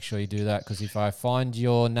 So make sure you do that, because if I find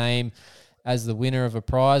your name as the winner of a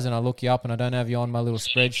prize and I look you up and I don't have you on my little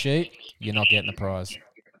spreadsheet, you're not getting the prize.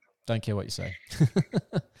 Don't care what you say.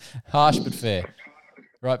 Harsh but fair.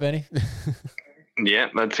 Right, Benny? Yeah,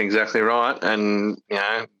 that's exactly right. And,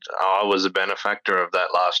 I was a benefactor of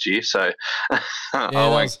that last year, so I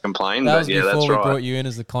won't complain. That was that's before we right. brought you in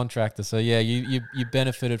as the contractor. So, yeah, you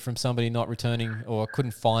benefited from somebody not returning or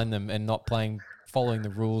couldn't find them and not following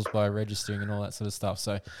the rules by registering and all that sort of stuff.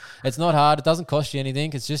 So it's not hard. It doesn't cost you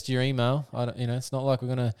anything. It's just your email. It's not like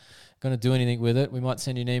we're gonna do anything with it. We might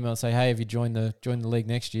send you an email and say, hey, have you joined the league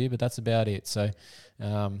next year? But that's about it. So,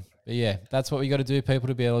 but yeah, that's what we got to do, people,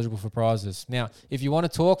 to be eligible for prizes. Now, if you want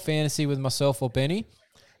to talk fantasy with myself or Benny,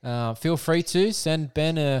 feel free to send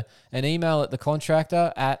Ben an email at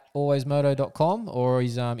thecontractor@alwaysmoto.com or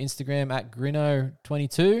his Instagram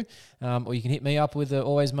 @grino22, or you can hit me up with the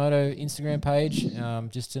Always Moto Instagram page.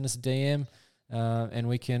 Just send us a DM, and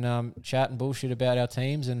we can chat and bullshit about our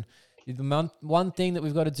teams. And the one thing that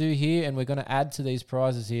we've got to do here, and we're going to add to these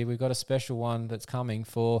prizes here, we've got a special one that's coming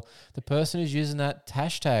for the person who's using that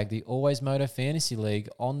hashtag, the Always Moto Fantasy League,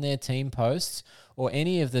 on their team posts or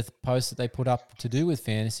any of the posts that they put up to do with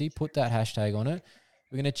fantasy. Put that hashtag on it.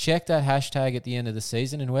 We're going to check that hashtag at the end of the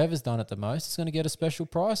season, and whoever's done it the most is going to get a special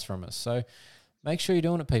prize from us. So make sure you're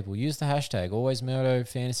doing it, people. Use the hashtag Always Moto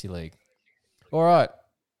Fantasy League. All right.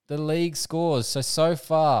 The league scores. So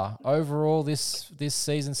far, overall this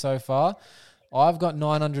season so far, I've got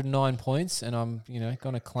 909 points, and I'm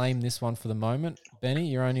going to claim this one for the moment. Benny,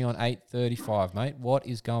 you're only on 835, mate. What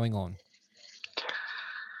is going on?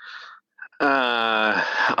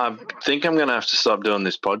 I think I'm going to have to stop doing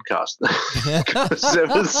this podcast.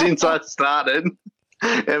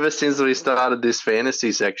 Ever since we started this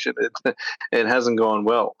fantasy section, it hasn't gone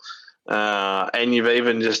well. And you've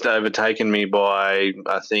even just overtaken me by,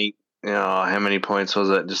 I think, how many points was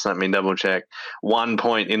it? Just let me double check. 1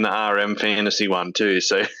 point in the RM fantasy one too.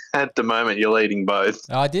 So at the moment, you're leading both.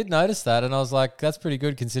 I did notice that, and I was like, that's pretty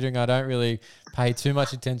good considering I don't really pay too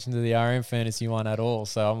much attention to the RM fantasy one at all.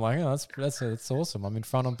 So I'm like, oh, that's awesome. I'm in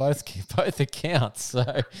front on both accounts.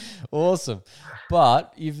 So awesome.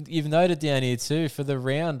 But you've noted down here too, for the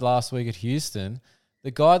round last week at Houston, the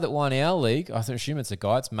guy that won our league, I assume it's a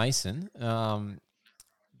guy, it's Mason,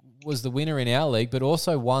 was the winner in our league, but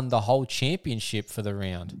also won the whole championship for the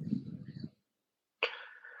round.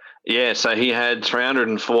 Yeah, so he had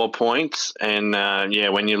 304 points, and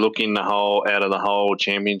when you look in out of the whole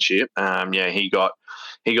championship, he got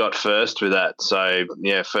first with that. So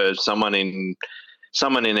yeah, for someone in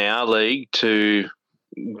our league to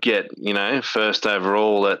get first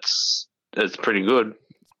overall, that's pretty good.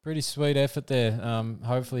 Pretty sweet effort there.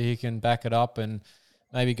 Hopefully he can back it up and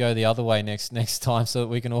maybe go the other way next time so that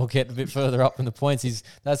we can all get a bit further up in the points.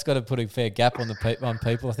 That's got to put a fair gap on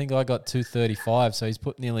people. I think I got 235, so he's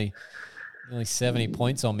put nearly 70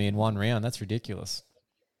 points on me in one round. That's ridiculous.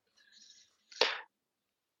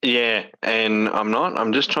 Yeah, and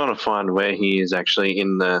I'm just trying to find where he is actually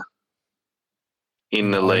in the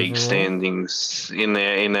in the league standings in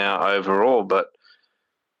our overall, but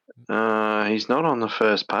he's not on the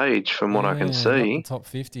first page from what I can Not the see. top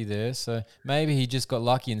 50 there. So maybe he just got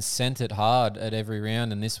lucky and sent it hard at every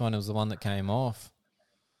round, and this one was the one that came off.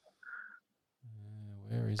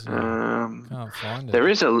 Where is he? Can't find it. There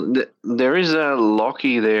is a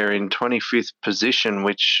Lockie there in 25th position,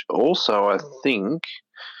 which also I think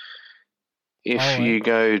if you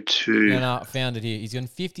go to... No, I found it here. He's on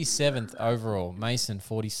 57th overall. Mason,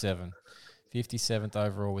 47. 57th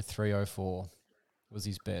overall with 304 was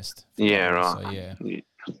his best. Yeah, right. So, yeah.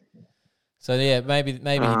 So, yeah, maybe he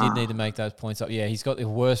did need to make those points up. Yeah, he's got the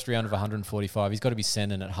worst round of 145. He's got to be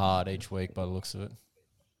sending it hard each week by the looks of it.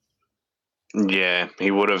 Yeah,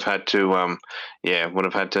 he would have had to.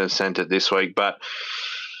 Send it this week, but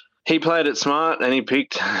he played it smart and he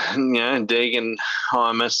picked, Deegan,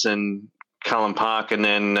 Hymus, and Cullen Park, and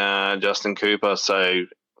then Justin Cooper.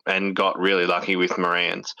 And got really lucky with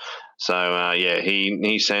Morans. So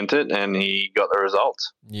he sent it and he got the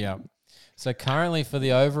results. Yeah. So currently for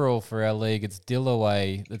the overall for our league, it's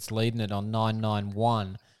Dillaway that's leading it on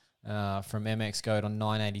 991 from MX Goat on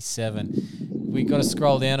 987. We got to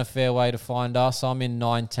scroll down a fair way to find us. I'm in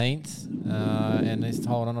 19th, and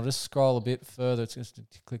hold on, I'll just scroll a bit further. It's just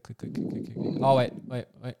click. Oh wait.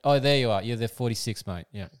 Oh, there you are. You're there, 46, mate.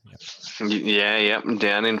 Yeah. I'm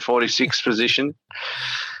down in 46th position.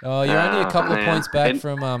 Oh, you're only a couple of points back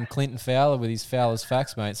from Clinton Fowler with his Fowler's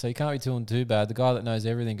facts, mate. So you can't be doing too bad. The guy that knows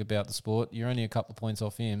everything about the sport, you're only a couple of points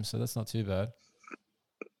off him, so that's not too bad.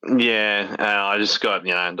 Yeah, I just got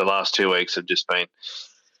the last 2 weeks have just been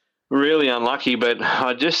really unlucky, but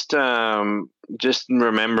I just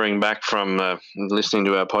remembering back from listening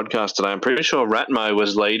to our podcast today, I'm pretty sure Ratmo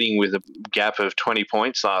was leading with a gap of 20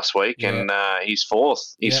 points last week, and he's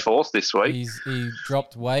fourth. He's fourth this week. He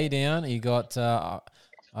dropped way down. He got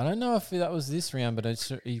I don't know if that was this round, but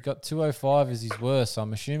he got 205 as his worst. So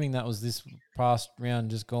I'm assuming that was this past round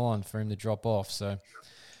just gone for him to drop off. So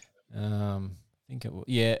I think it was.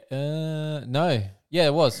 No. Yeah,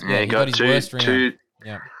 it was. Yeah, he got his worst round.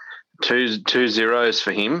 Two zeros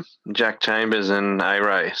for him, Jack Chambers and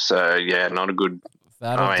A-Ray. So, not a good...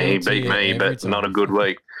 he beat me, but not a good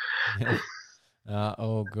week.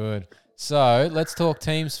 All good. So, let's talk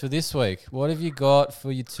teams for this week. What have you got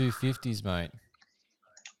for your 250s, mate?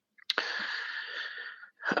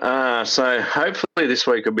 So, hopefully this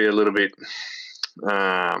week will be a little bit...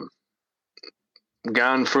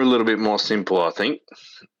 going for a little bit more simple, I think.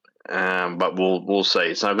 But we'll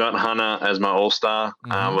see. So I've got Hunter as my all-star.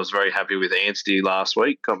 I was very happy with Anstey last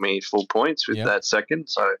week. Got me full points with that second.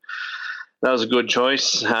 So that was a good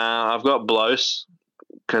choice. I've got Blos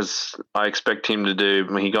because I expect him to do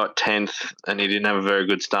 – he got 10th and he didn't have a very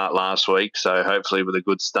good start last week. So hopefully with a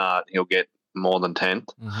good start he'll get more than 10th,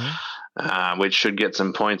 which should get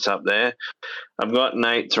some points up there. I've got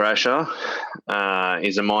Nate Thrasher.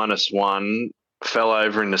 He's a -1. Fell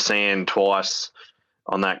over in the sand twice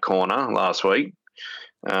on that corner last week.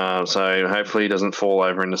 So hopefully he doesn't fall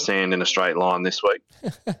over in the sand in a straight line this week.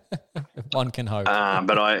 One can hope.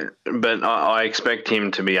 But I expect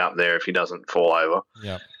him to be up there if he doesn't fall over.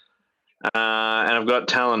 Yeah. And I've got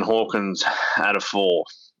Talon Hawkins at a 4.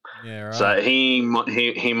 Yeah, right. So he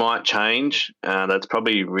might change. That's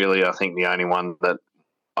probably really, I think, the only one that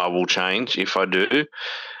I will change if I do.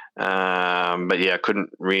 But I couldn't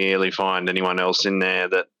really find anyone else in there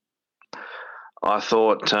that I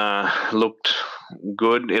thought looked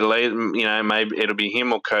good. Maybe it'll be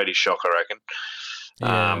him or Cody Shock, I reckon.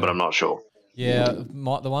 But I'm not sure. Yeah,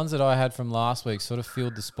 the ones that I had from last week sort of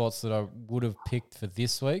filled the spots that I would have picked for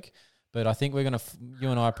this week. But I think you and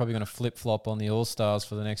I are probably going to flip-flop on the All-Stars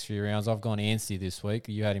for the next few rounds. I've gone Anstey this week.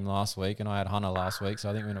 You had him last week, and I had Hunter last week. So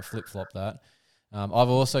I think we're going to flip-flop that. I've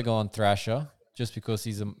also gone Thrasher just because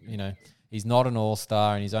he's not an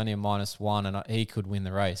all-star and he's only a -1 and he could win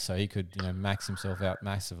the race. So he could, max himself out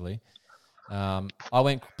massively. I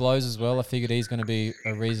went Blows as well. I figured he's going to be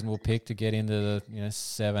a reasonable pick to get into the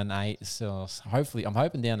 7, 8. So hopefully, I'm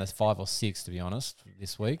hoping down to 5 or 6 to be honest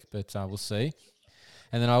this week, but we'll see.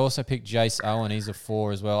 And then I also picked Jace Owen. He's a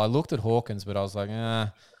 4 as well. I looked at Hawkins, but I was like,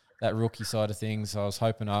 that rookie side of things. I was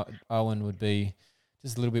hoping Owen would be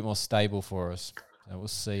just a little bit more stable for us. So we'll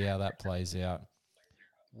see how that plays out.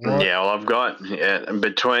 Yeah, well, I've got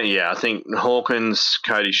between. I think Hawkins,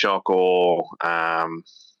 Cody Shock, or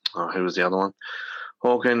who was the other one?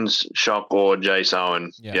 Hawkins, Shock, or Jace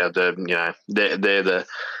Owen. Yeah, they're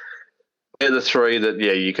the 3 that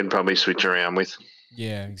you can probably switch around with.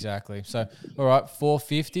 Yeah, exactly. So, all right,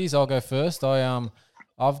 450s. I'll go first. I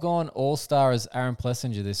I've gone all-star as Aaron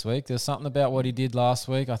Plessinger this week. There's something about what he did last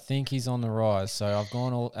week. I think he's on the rise. So I've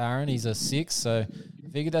gone all Aaron. He's a 6, so I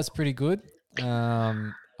figured that's pretty good.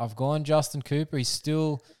 I've gone Justin Cooper. He's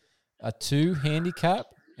still a 2 handicap,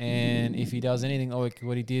 and if he does anything like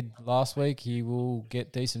what he did last week, he will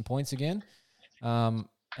get decent points again. And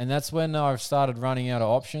that's when I've started running out of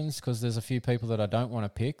options because there's a few people that I don't want to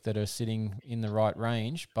pick that are sitting in the right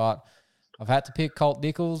range. But I've had to pick Colt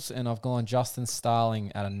Nichols, and I've gone Justin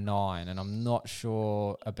Starling at a 9, and I'm not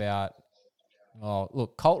sure about – well,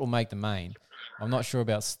 look, Colt will make the main. I'm not sure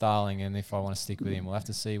about Starling and if I want to stick with him. We'll have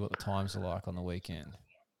to see what the times are like on the weekend.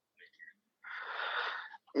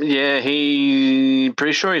 Yeah,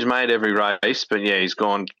 pretty sure he's made every race, but yeah, he's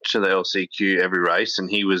gone to the LCQ every race, and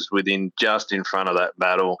he was just in front of that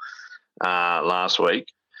battle last week.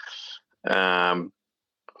 Yeah,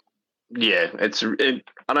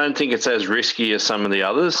 I don't think it's as risky as some of the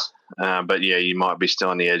others, but yeah, you might be still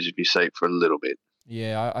on the edge of your seat for a little bit.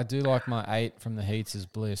 Yeah, I do like my 8 from the heats as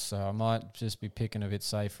Bliss, so I might just be picking a bit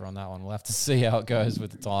safer on that one. We'll have to see how it goes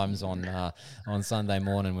with the times on Sunday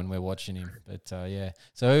morning when we're watching him. But yeah,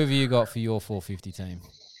 so who have you got for your 450 team?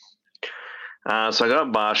 So I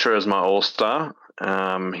got Barsha as my all-star.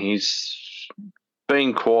 He's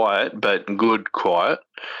been quiet, but good quiet.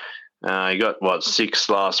 He got, 6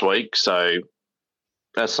 last week, so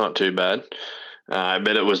that's not too bad.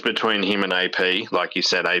 But it was between him and AP. Like you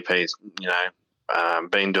said, AP's,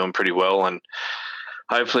 been doing pretty well, and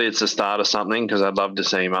hopefully it's the start of something because I'd love to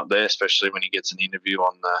see him up there, especially when he gets an interview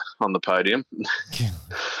on the podium.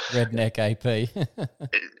 Redneck AP.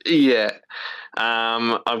 Yeah.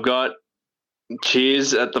 I've got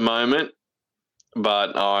Cheers at the moment,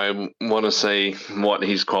 but I want to see what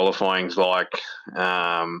his qualifying's like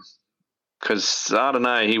because, I don't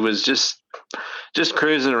know, he was just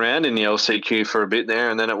cruising around in the LCQ for a bit there,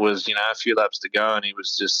 and then it was, a few laps to go, and he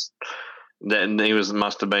was just – then he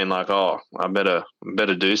must have been like, oh, I better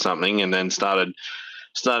do something, and then started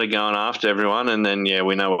going after everyone, and then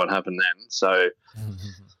we know what happened then. So,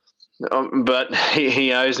 but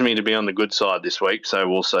he owes me to be on the good side this week, so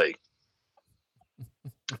we'll see.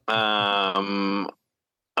 I've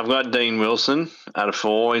got Dean Wilson at a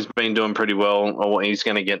 4. He's been doing pretty well. He's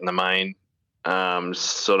going to get in the main,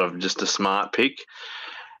 sort of just a smart pick,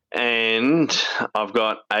 and I've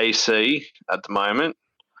got AC at the moment.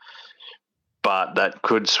 But that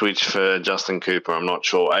could switch for Justin Cooper. I'm not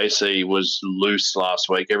sure. AC was loose last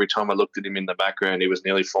week. Every time I looked at him in the background, he was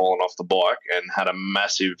nearly falling off the bike and had a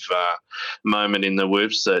massive moment in the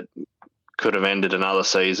whoops that could have ended another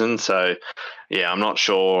season. So, yeah, I'm not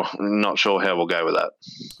sure how we'll go with that.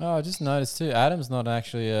 Oh, I just noticed too, Adam's not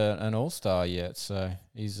actually an all-star yet, so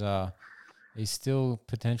he's still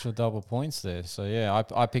potential double points there. So, yeah,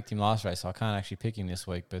 I picked him last race, so I can't actually pick him this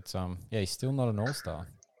week. But, yeah, he's still not an all-star.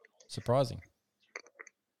 Surprising.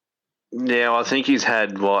 Yeah, well, I think he's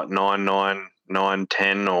had, 9, 9, 9,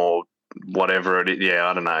 10 or whatever it is. Yeah,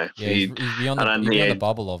 I don't know. Yeah, he's beyond the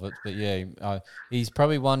bubble of it. But, yeah, he's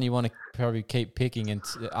probably one you want to probably keep picking and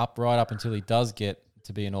right up until he does get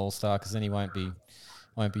to be an all-star, because then he won't be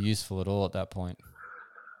useful at all at that point.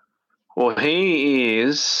 Well,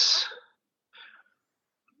 he's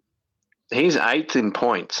 8th in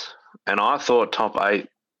points, and I thought top 8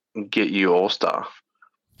 get you all-star.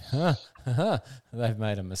 They've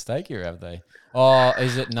made a mistake here, have they? Oh,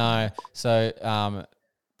 is it? No. So,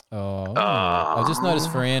 I just noticed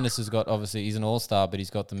Ferrandis has got, obviously, he's an all-star, but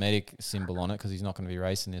he's got the medic symbol on it because he's not going to be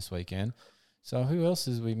racing this weekend. So who else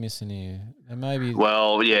is we missing here? And maybe.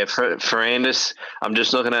 Well, yeah, Ferrandis, I'm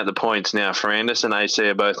just looking at the points now. Ferrandis and AC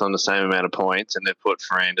are both on the same amount of points, and they've put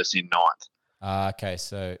Ferrandis in 9th. Okay,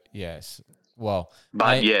 so, yes. Well,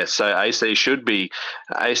 but so AC should be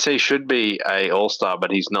a all-star,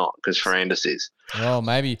 but he's not because Ferrandis is. Well,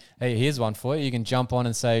 maybe. Hey, here's one for you. You can jump on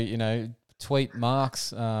and say, tweet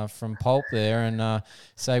Marks from Pulp there and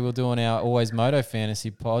say we're doing our Always Moto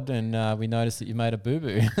Fantasy pod, and we noticed that you made a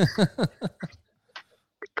boo-boo.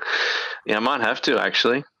 Yeah, I might have to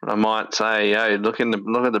actually. I might say, look at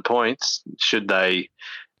the points. Should they?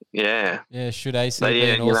 Yeah. Yeah, should AC be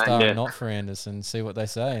an all-star and not Ferrandis, and see what they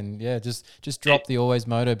say. And, yeah, just drop the Always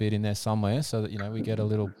Moto bit in there somewhere so that, we get a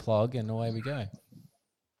little plug and away we go.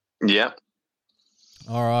 Yeah.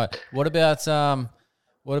 All right. What about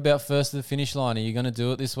first to the finish line? Are you going to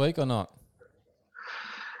do it this week or not?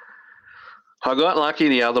 I got lucky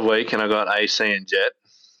the other week and I got AC and Jet.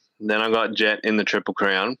 Then I got Jet in the Triple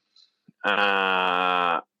Crown.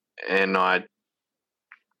 And I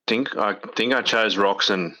think I chose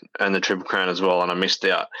Roxon and the Triple Crown as well, and I missed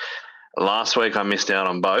out. Last week I missed out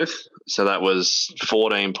on both, so that was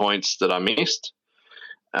 14 points that I missed.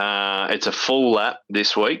 It's a full lap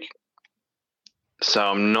this week, so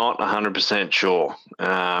I'm not 100% sure.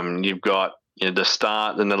 You've got the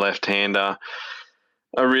start and the left-hander,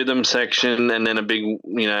 a rhythm section, and then a big,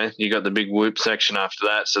 you got the big whoop section after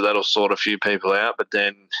that. So that'll sort a few people out. But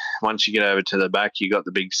then once you get over to the back, you got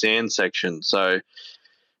the big sand section. So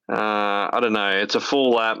I don't know. It's a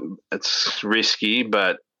full lap. It's risky,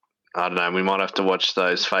 but I don't know. We might have to watch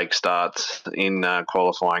those fake starts in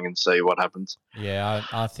qualifying and see what happens. Yeah,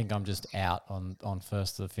 I think I'm just out on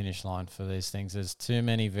first to the finish line for these things. There's too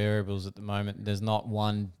many variables at the moment. There's not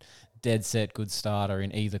one dead set good starter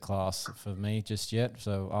in either class for me just yet,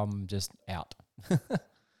 so I'm just out.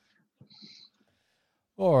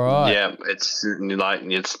 All right. Yeah, it's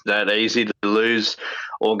that easy to lose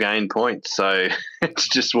or gain points. So it's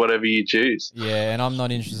just whatever you choose. Yeah, and I'm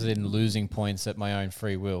not interested in losing points at my own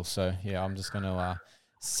free will. So, yeah, I'm just going to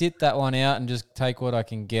sit that one out and just take what I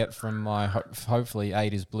can get from my hopefully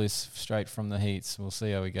 8 is bliss straight from the heats. We'll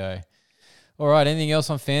see how we go. All right, anything else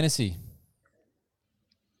on fantasy?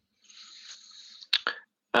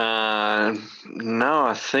 No,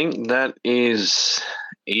 I think that is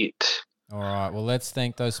it. All right, well, let's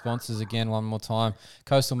thank those sponsors again one more time.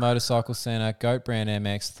 Coastal Motorcycle Centre, Goat Brand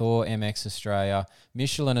MX, Thor MX Australia,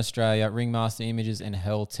 Michelin Australia, Ringmaster Images, and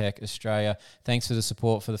Hell Tech Australia. Thanks for the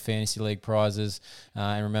support for the Fantasy League prizes.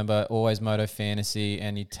 And remember, Always Moto Fantasy,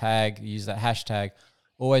 and use that hashtag,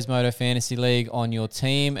 Always Moto Fantasy League on your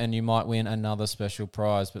team, and you might win another special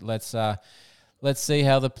prize. But let's see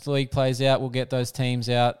how the league plays out. We'll get those teams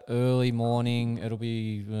out early morning. It'll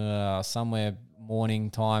be somewhere morning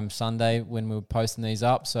time Sunday when we're posting these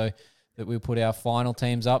up, so that we'll put our final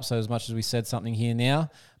teams up. So as much as we said something here now,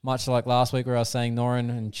 much like last week where I was saying Norin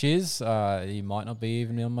and Chiz, you might not be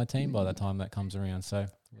even on my team by the time that comes around. So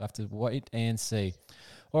we'll have to wait and see.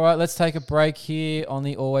 All right, let's take a break here on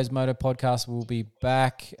the Always Moto podcast. We'll be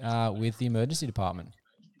back with the emergency department.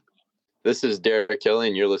 This is Derek Kelly,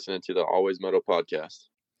 and you're listening to the Always Moto podcast.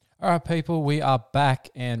 All right, people, we are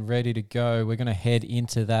back and ready to go. We're going to head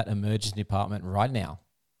into that emergency department right now.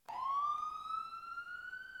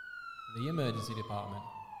 The emergency department.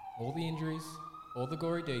 All the injuries, all the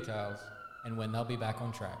gory details, and when they'll be back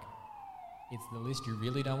on track. It's the list you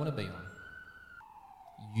really don't want to be on.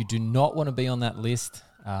 You do not want to be on that list,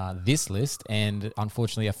 this list, and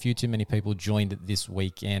unfortunately a few too many people joined this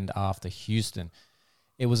weekend after Houston.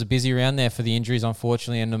 It was a busy round there for the injuries,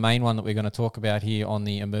 unfortunately, and the main one that we're going to talk about here on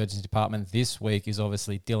the emergency department this week is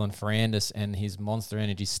obviously Dylan Ferrandis and his Monster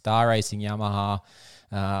Energy Star Racing Yamaha.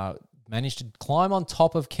 Managed to climb on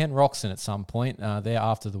top of Ken Roxon at some point there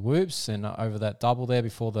after the whoops and over that double there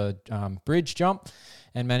before the bridge jump,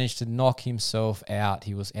 and managed to knock himself out.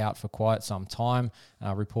 He was out for quite some time.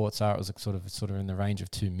 Reports are it was sort of in the range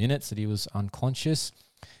of 2 minutes that he was unconscious.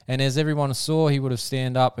 And as everyone saw, he would have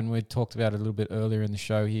stand up, and we talked about it a little bit earlier in the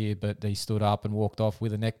show here, but he stood up and walked off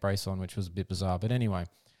with a neck brace on, which was a bit bizarre. But anyway,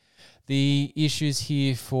 the issues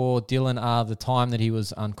here for Dylan are the time that he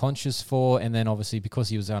was unconscious for, and then obviously because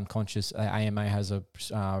he was unconscious, AMA has a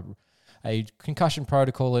concussion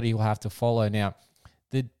protocol that he will have to follow. Now,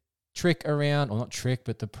 the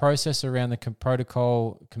the process around the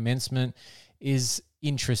protocol commencement is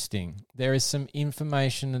interesting. There is some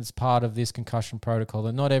information that's part of this concussion protocol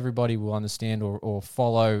that not everybody will understand or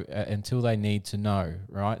follow until they need to know,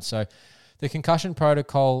 right? So the concussion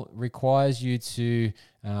protocol requires you to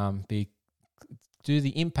do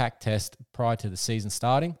the impact test prior to the season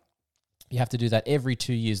starting. You have to do that every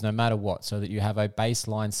 2 years, no matter what, so that you have a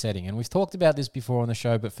baseline setting. And we've talked about this before on the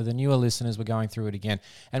show, but for the newer listeners, we're going through it again.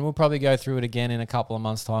 And we'll probably go through it again in a couple of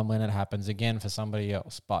months' time when it happens again for somebody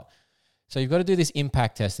else. So you've got to do this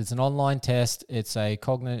impact test. It's an online test. It's a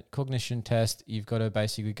cognition test. You've got to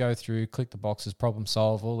basically go through, click the boxes, problem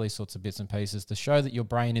solve, all these sorts of bits and pieces to show that your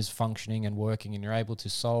brain is functioning and working and you're able to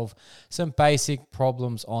solve some basic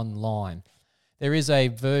problems online. There is a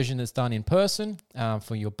version that's done in person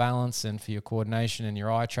for your balance and for your coordination and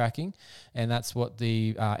your eye tracking, and that's what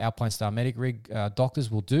the Alpine Star Medic Rig doctors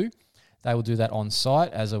will do. They will do that on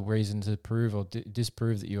site as a reason to prove or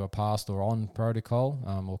disprove that you are passed or on protocol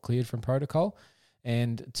or cleared from protocol.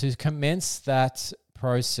 And to commence that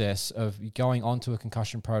process of going onto a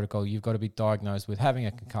concussion protocol, you've got to be diagnosed with having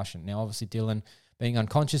a concussion. Now, obviously, Dylan being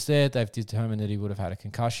unconscious there, they've determined that he would have had a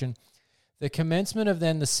concussion. The commencement of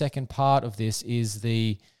then the second part of this is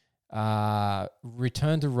the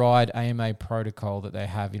return to ride AMA protocol that they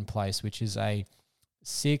have in place, which is a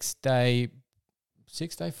 5 day.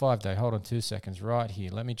 Hold on 2 seconds right here.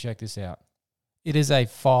 Let me check this out. It is a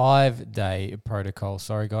 5-day protocol.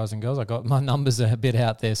 Sorry, guys and girls, I got my numbers a bit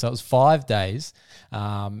out there. So it was 5 days,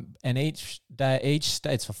 and each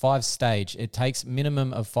it's for 5 stage. It takes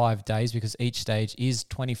minimum of 5 days because each stage is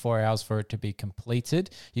 24 hours for it to be completed.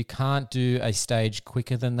 You can't do a stage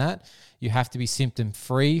quicker than that. You have to be symptom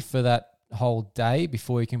free for that whole day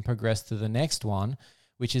before you can progress to the next one,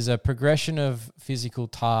 which is a progression of physical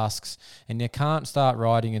tasks, and you can't start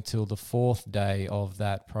riding until the 4th day of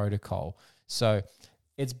that protocol. So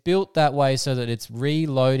it's built that way so that it's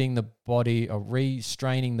reloading the body or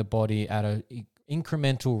restraining the body at an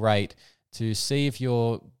incremental rate to see if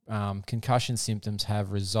your concussion symptoms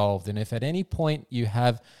have resolved. And if at any point you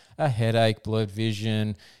have a headache, blurred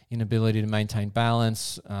vision, inability to maintain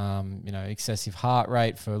balance, excessive heart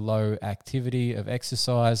rate for low activity of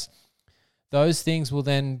exercise, those things will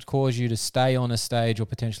then cause you to stay on a stage or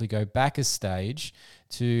potentially go back a stage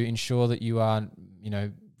to ensure that you are,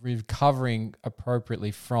 recovering appropriately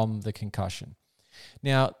from the concussion.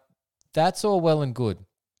 Now, that's all well and good.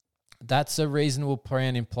 That's a reasonable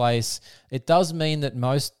plan in place. It does mean that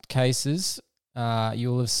most cases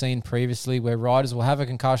you'll have seen previously where riders will have a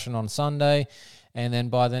concussion on Sunday and then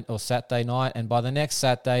or Saturday night, and by the next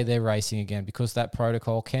Saturday they're racing again because that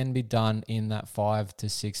protocol can be done in that 5 to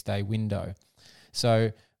 6 day window. So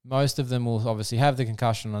most of them will obviously have the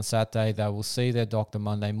concussion on Saturday. They will see their doctor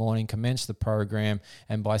Monday morning, commence the program,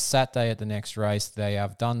 and by Saturday at the next race, they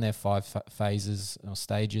have done their 5 phases or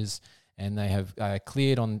stages, and they have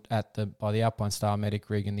cleared by the Alpine Star Medic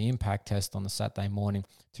rig and the impact test on the Saturday morning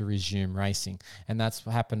to resume racing. And that's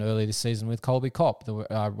what happened earlier this season with Colby Kopp,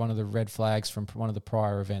 one of the red flags from one of the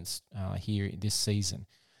prior events here this season,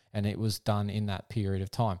 and it was done in that period of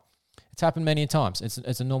time. It's happened many times.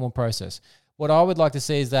 It's a normal process. What I would like to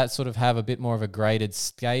see is that sort of have a bit more of a graded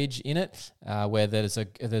stage in it, where there's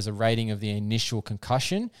a rating of the initial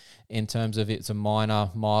concussion in terms of it's a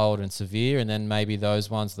minor, mild, and severe, and then maybe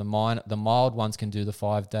those ones, the mild ones can do the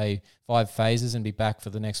 5 phases and be back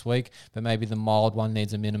for the next week, but maybe the mild one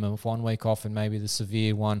needs a minimum of 1 week off, and maybe the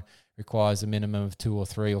severe one requires a minimum of 2 or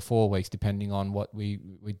 3 or 4 weeks, depending on what we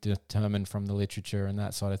determine from the literature and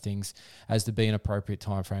that side of things as to be an appropriate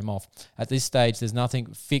time frame off. At this stage, there's nothing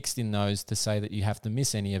fixed in those to say that you have to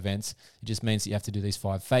miss any events. It just means that you have to do these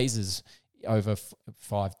 5 phases over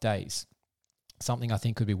 5 days. Something I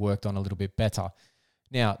think could be worked on a little bit better.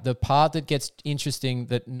 Now, the part that gets interesting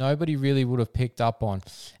that nobody really would have picked up on,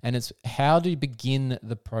 and it's how to begin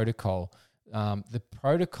the protocol. The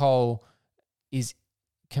protocol is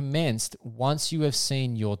commenced once you have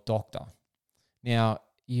seen your doctor. Now,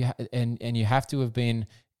 you have to have been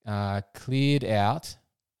cleared out.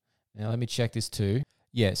 Now, let me check this too.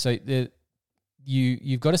 Yeah, so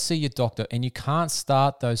you've got to see your doctor, and you can't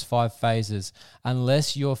start those 5 phases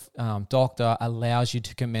unless your doctor allows you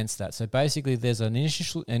to commence that. So basically, there's an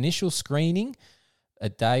initial screening a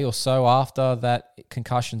day or so after that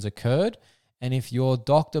concussion's occurred, and if your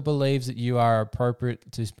doctor believes that you are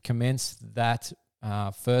appropriate to commence that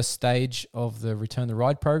first stage of the Return to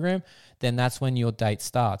Ride program, then that's when your date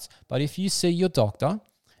starts. But if you see your doctor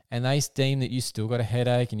and they deem that you still got a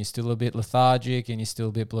headache and you're still a bit lethargic and you're still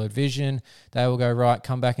a bit blurred vision, they will go, right,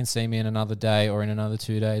 come back and see me in another day or in another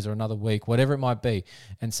 2 days or another week, whatever it might be,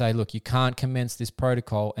 and say, look, you can't commence this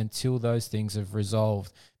protocol until those things have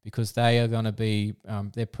resolved, because they are going to be,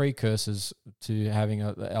 they're precursors to having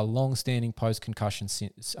a long-standing post-concussion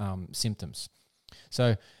symptoms.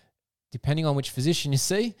 So depending on which physician you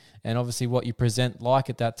see, and obviously what you present like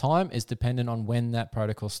at that time, is dependent on when that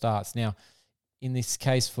protocol starts. Now, in this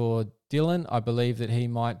case for Dylan, I believe that he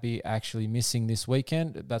might be actually missing this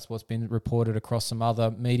weekend. That's what's been reported across some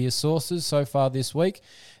other media sources so far this week.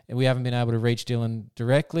 And we haven't been able to reach Dylan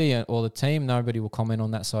directly or the team. Nobody will comment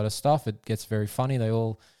on that side of stuff. It gets very funny. They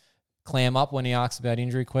all clam up when he asks about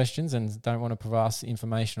injury questions and don't want to provide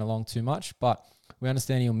information along too much. But we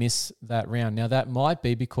understand he'll miss that round. Now, that might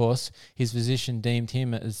be because his physician deemed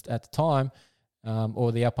him as, at the time,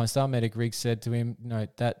 or the Alpine Star Medic rig said to him,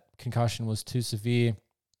 that concussion was too severe,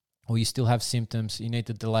 or you still have symptoms. You need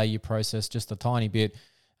to delay your process just a tiny bit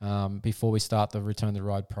before we start the Return to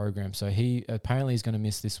Ride program. So he apparently is going to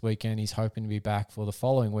miss this weekend. He's hoping to be back for the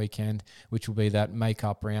following weekend, which will be that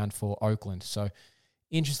make-up round for Oakland. So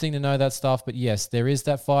interesting to know that stuff. But yes, there is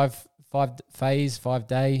that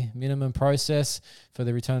 5-day minimum process for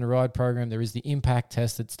the Return to Ride program. There is the impact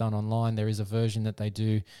test that's done online. There is a version that they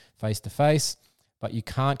do face-to-face, but you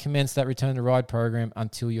can't commence that Return to Ride program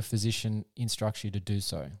until your physician instructs you to do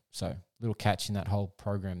so. So little catch in that whole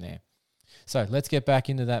program there. So let's get back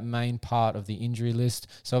into that main part of the injury list.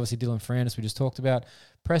 So obviously Dylan Ferrandis we just talked about.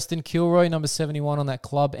 Preston Kilroy, number 71 on that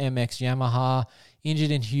Club MX Yamaha,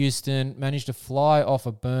 injured in Houston, managed to fly off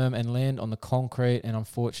a berm and land on the concrete and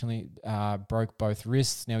unfortunately broke both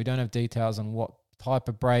wrists. Now we don't have details on what type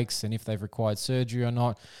of breaks and if they've required surgery or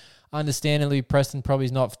not. Understandably, Preston probably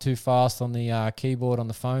is not too fast on the keyboard on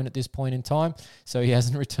the phone at this point in time, so he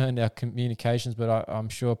hasn't returned our communications, but I'm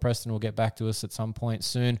sure Preston will get back to us at some point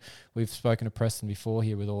soon. We've spoken to Preston before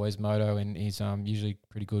here with Always Moto, and he's usually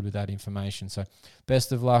pretty good with that information. So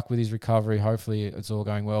best of luck with his recovery. Hopefully it's all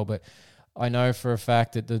going well, but I know for a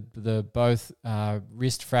fact that the both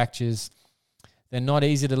wrist fractures, they're not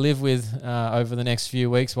easy to live with over the next few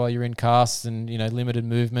weeks while you're in casts and, limited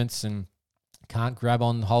movements and can't grab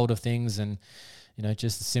on hold of things, and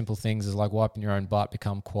just the simple things as like wiping your own butt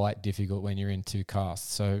become quite difficult when you're in two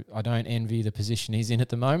casts. So I don't envy the position he's in at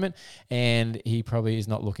the moment, and he probably is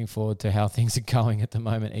not looking forward to how things are going at the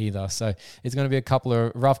moment either. So it's going to be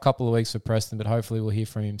a rough couple of weeks for Preston, but hopefully we'll hear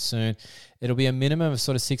from him soon. It'll be a minimum of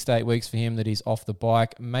sort of 6 to 8 weeks for him that he's off the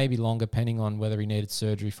bike, maybe longer depending on whether he needed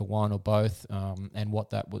surgery for one or both, and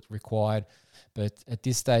what that was required. But at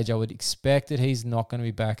this stage, I would expect that he's not going to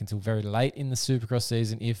be back until very late in the Supercross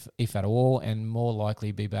season, if at all, and more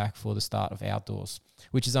likely be back for the start of outdoors,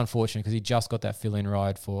 which is unfortunate because he just got that fill-in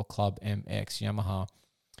ride for Club MX Yamaha.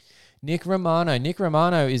 Nick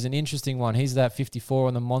Romano is an interesting one. He's that 54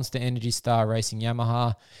 on the Monster Energy Star Racing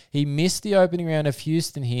Yamaha. He missed the opening round of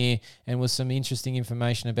Houston here, and was some interesting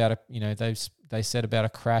information about they said about a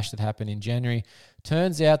crash that happened in January.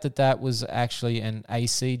 Turns out that was actually an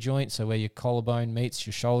AC joint, so where your collarbone meets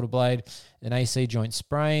your shoulder blade. An AC joint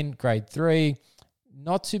sprain, grade 3.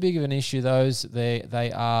 Not too big of an issue, those.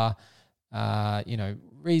 They are,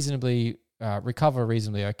 reasonably, recover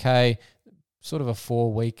reasonably okay. Sort of a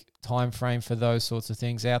 4-week time frame for those sorts of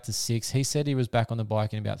things, out to 6. He said he was back on the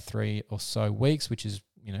bike in about 3 or so weeks, which is,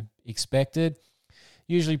 expected.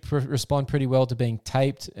 Usually respond pretty well to being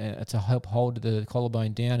taped to help hold the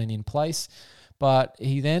collarbone down and in place. But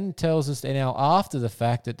he then tells us that now after the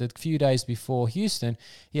fact that a few days before Houston,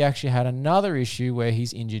 he actually had another issue where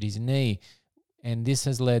he's injured his knee. And this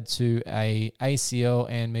has led to a ACL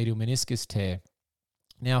and medial meniscus tear.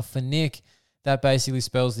 Now for Nick, that basically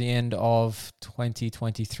spells the end of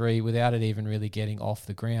 2023 without it even really getting off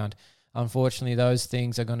the ground. Unfortunately, those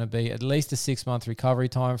things are going to be at least a 6-month recovery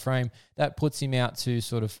time frame. That puts him out to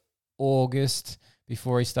sort of August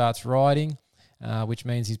before he starts riding, which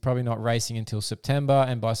means he's probably not racing until September.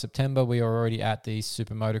 And by September, we are already at the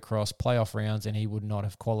Super Motocross playoff rounds, and he would not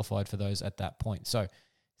have qualified for those at that point. So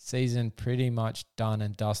season pretty much done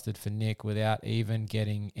and dusted for Nick without even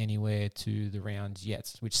getting anywhere to the rounds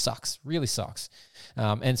yet, which sucks, really sucks.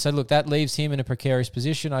 And so, look, that leaves him in a precarious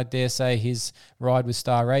position. I dare say his ride with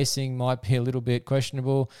Star Racing might be a little bit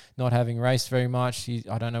questionable, not having raced very much.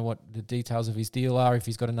 I don't know what the details of his deal are, if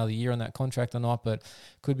he's got another year on that contract or not, but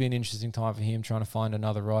could be an interesting time for him trying to find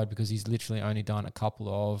another ride because he's literally only done a couple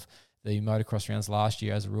of the motocross rounds last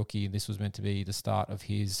year as a rookie. This was meant to be the start of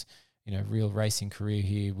his real racing career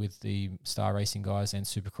here with the Star Racing guys and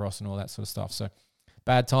Supercross and all that sort of stuff. So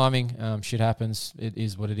bad timing. Shit happens. It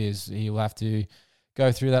is what it is. He'll have to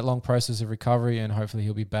go through that long process of recovery, and hopefully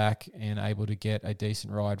he'll be back and able to get a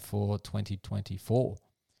decent ride for 2024.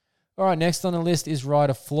 All right, next on the list is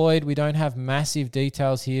rider Floyd. We don't have massive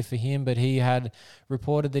details here for him, but he had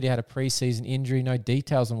reported that he had a preseason injury. No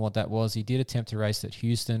details on what that was. He did attempt to race at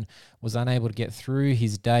Houston, was unable to get through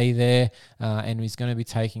his day there, and he's going to be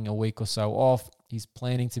taking a week or so off. He's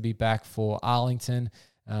planning to be back for Arlington.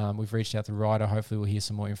 We've reached out to the rider. Hopefully we'll hear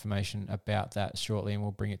some more information about that shortly, and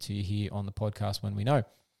we'll bring it to you here on the podcast when we know.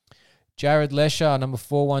 Jared Lesher, number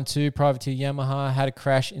 412, Privateer Yamaha, had a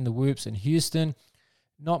crash in the whoops in Houston.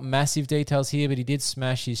 Not massive details here, but he did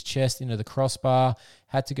smash his chest into the crossbar,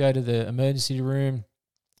 had to go to the emergency room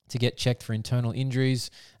to get checked for internal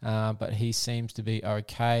injuries, but he seems to be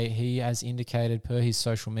okay. He has indicated per his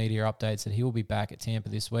social media updates that he will be back at Tampa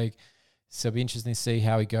this week. So it'll be interesting to see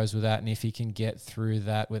how he goes with that and if he can get through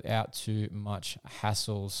that without too much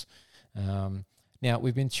hassles. Now,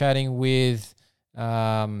 we've been chatting with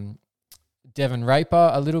Devin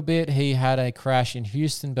Raper a little bit. He had a crash in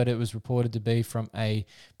Houston, but it was reported to be from a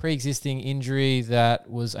pre-existing injury that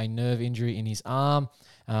was a nerve injury in his arm,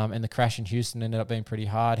 and the crash in Houston ended up being pretty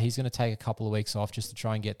hard. He's going to take a couple of weeks off just to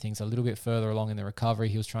try and get things a little bit further along in the recovery.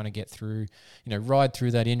 He was trying to get through, ride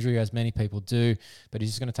through that injury as many people do, but he's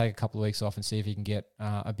just going to take a couple of weeks off and see if he can get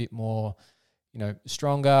a bit more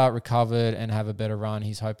stronger, recovered, and have a better run.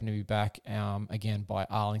 He's hoping to be back again by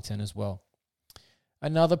Arlington as well.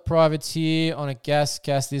 Another privateer on a gas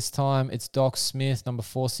this time. It's Doc Smith, number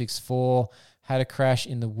 464. Had a crash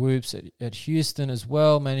in the whoops at Houston as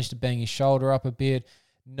well. Managed to bang his shoulder up a bit.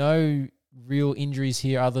 No real injuries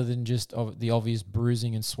here other than just the obvious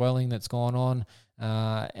bruising and swelling that's gone on.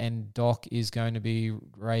 And Doc is going to be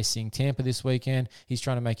racing Tampa this weekend. He's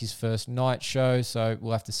trying to make his first night show, so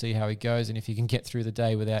we'll have to see how he goes and if he can get through the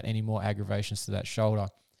day without any more aggravations to that shoulder.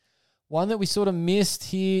 One that we sort of missed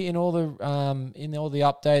here in all the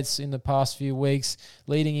updates in the past few weeks,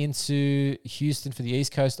 leading into Houston for the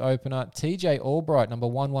East Coast opener. TJ Albright, number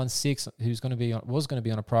 116, was going to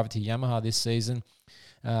be on a privateer Yamaha this season,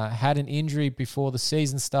 had an injury before the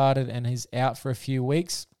season started and is out for a few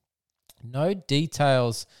weeks. No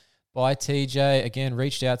details by TJ. Again,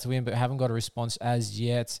 reached out to him but haven't got a response as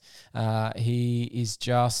yet. He is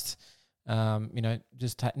just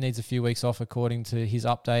needs a few weeks off according to his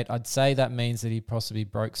update. I'd say that means that he possibly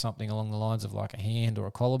broke something along the lines of like a hand or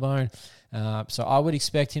a collarbone. So I would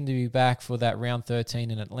expect him to be back for that round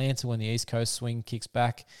 13 in Atlanta when the East Coast swing kicks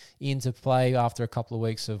back into play after a couple of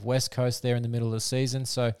weeks of West Coast there in the middle of the season.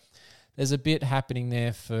 So there's a bit happening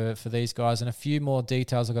there for these guys and a few more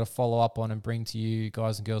details I've got to follow up on and bring to you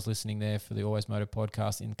guys and girls listening there for the Always Moto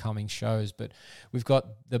podcast in coming shows. But we've got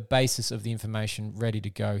the basis of the information ready to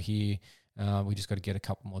go here. We just got to get a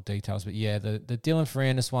couple more details. But yeah, the Dylan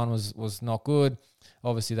Ferrandis one was not good.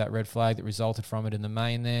 Obviously that red flag that resulted from it in the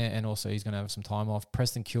main there, and also he's going to have some time off.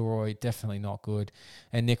 Preston Kilroy, definitely not good.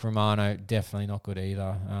 And Nick Romano, definitely not good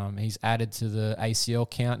either. He's added to the ACL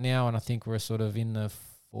count now, and I think we're sort of in the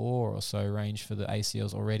 4 or so range for the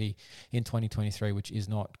ACLs already in 2023, which is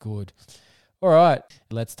not good. All right,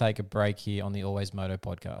 let's take a break here on the Always Moto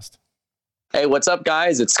podcast. Hey, what's up,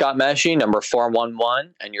 guys? It's Scott Meshy, number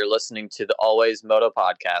 411, and you're listening to the Always Moto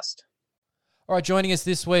podcast. All right, joining us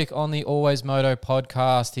this week on the Always Moto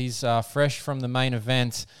podcast, he's fresh from the main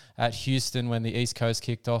event at Houston when the East Coast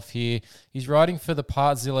kicked off here. He's riding for the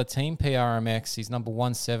Partzilla Team PRMX. He's number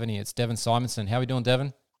 170. It's Devin Simonson. How are we doing,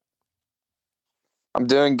 Devin? I'm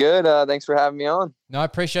doing good. Thanks for having me on. No, I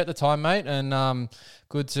appreciate the time, mate, and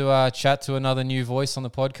good to chat to another new voice on the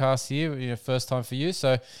podcast here. First time for you,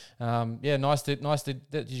 so nice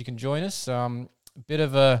that you can join us. Bit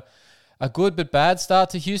of a good but bad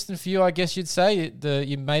start to Houston for you, I guess you'd say.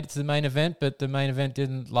 You made it to the main event, but the main event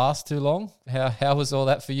didn't last too long. How was all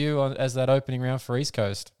that for you as that opening round for East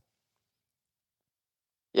Coast?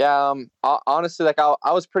 Yeah, honestly,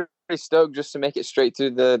 I was pretty stoked just to make it straight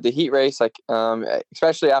through the heat race,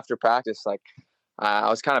 especially after practice. I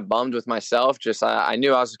was kind of bummed with myself. Just I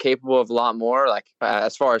knew I was capable of a lot more,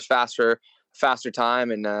 as far as faster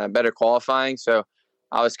time and better qualifying. So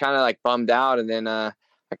I was kind of bummed out, and then I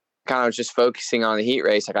kind of was just focusing on the heat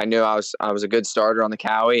race. I knew I was a good starter on the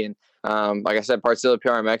Cowie, and like I said, Partzilla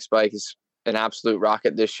PRMX bike is an absolute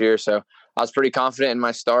rocket this year. So I was pretty confident in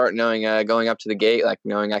my start, knowing going up to the gate,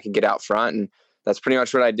 knowing I could get out front, and that's pretty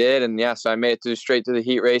much what I did. And yeah, so I made it straight through the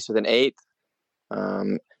heat race with an 8th.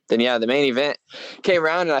 Then the main event came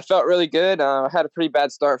around and I felt really good. I had a pretty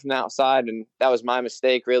bad start from the outside, and that was my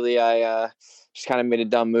mistake. Really, I just kind of made a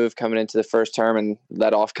dumb move coming into the first turn and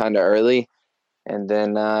let off kind of early. And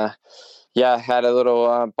then, had a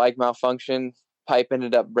little bike malfunction. Pipe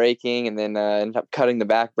ended up breaking, and then ended up cutting the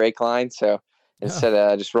back brake line. So instead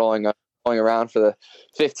of just rolling around for the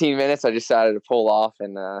 15 minutes, I decided to pull off,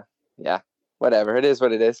 and whatever. It is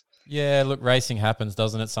what it is. Yeah, look, racing happens,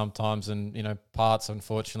 doesn't it, sometimes? And, parts,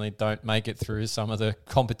 unfortunately, don't make it through some of the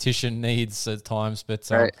competition needs at times. But,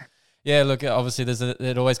 right. Yeah, look, obviously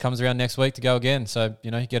it always comes around next week to go again. So,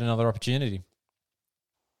 you get another opportunity.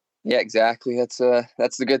 Yeah, exactly. That's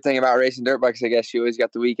the good thing about racing dirt bikes. I guess you always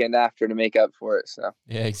got the weekend after to make up for it. So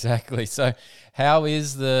yeah, exactly. So how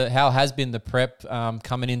has been the prep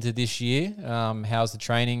coming into this year? How's the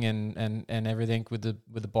training and everything with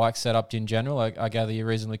the bike setup in general? I gather you're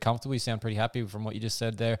reasonably comfortable. You sound pretty happy from what you just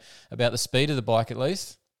said there about the speed of the bike, at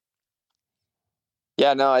least.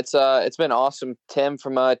 Yeah, no, it's been awesome. Tim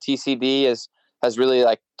from TCD has really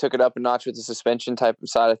took it up a notch with the suspension type of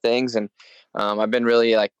side of things, and I've been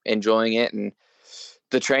really enjoying it. And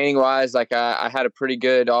the training wise, I had a pretty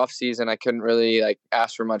good off season. I couldn't really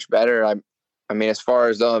ask for much better. I mean, as far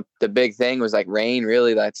as the big thing was rain,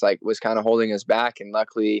 really, that's was kind of holding us back, and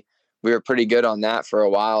luckily we were pretty good on that for a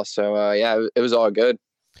while. So it was all good.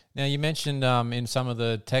 Now, you mentioned in some of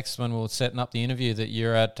the texts when we were setting up the interview that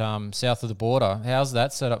you're at south of the border. How's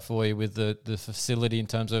that set up for you with the facility in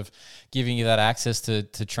terms of giving you that access to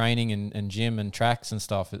training and gym and tracks and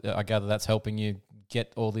stuff? I gather that's helping you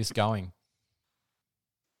get all this going.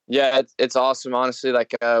 Yeah, it's awesome, honestly.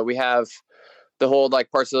 We have the whole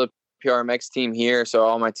Partzilla PRMX team here, so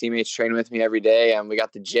all my teammates train with me every day, and we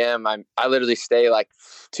got the gym. I literally stay like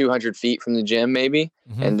 200 feet from the gym, maybe,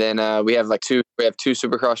 and then we have two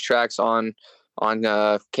Supercross tracks on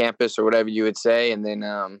campus or whatever you would say, and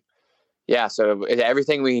then so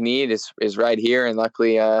everything we need is right here, and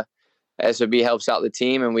luckily SOB helps out the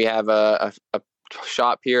team, and we have a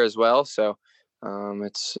shop here as well, so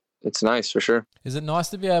it's nice for sure. Is it nice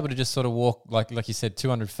to be able to just sort of walk, like you said,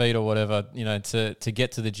 200 feet or whatever, to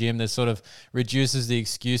get to the gym? That sort of reduces the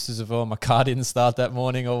excuses of, oh, my car didn't start that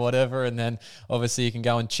morning or whatever. And then obviously you can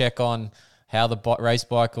go and check on how the race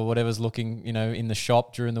bike or whatever's looking, in the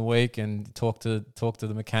shop during the week, and talk to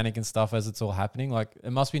the mechanic and stuff as it's all happening. Like,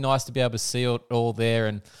 it must be nice to be able to see it all there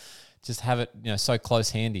and just have it, so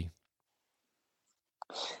close handy.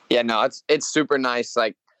 Yeah, no, it's super nice.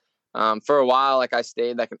 Like, for a while, like I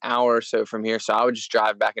stayed like an hour or so from here, so I would just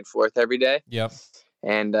drive back and forth every day. Yep.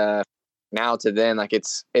 And now to then, like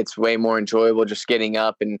it's way more enjoyable just getting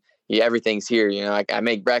up and everything's here. Like I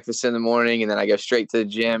make breakfast in the morning and then I go straight to the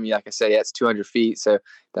gym. Like I said, it's 200 feet, so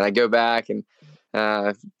then I go back and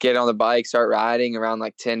get on the bike, start riding around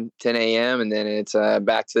like 10 a.m. and then it's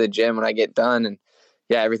back to the gym when I get done. And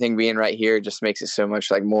everything being right here just makes it so much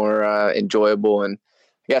like more enjoyable, and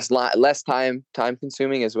I guess less time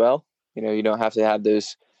consuming as well. You don't have to have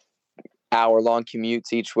those hour-long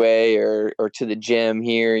commutes each way or to the gym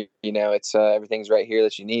here. It's everything's right here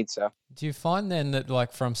that you need. So do you find then that,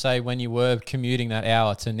 like, from say when you were commuting that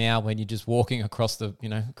hour to now when you're just walking across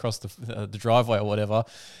the driveway or whatever,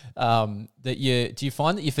 do you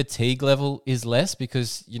find that your fatigue level is less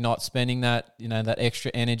because you're not spending that that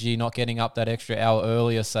extra energy, not getting up that extra hour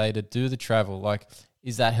earlier, say, to do the travel? Like,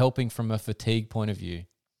 is that helping from a fatigue point of view?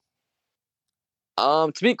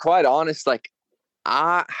 To be quite honest, like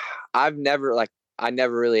I never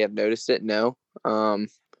really have noticed it. No.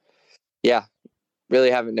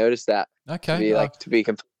 Really haven't noticed that. Okay. To be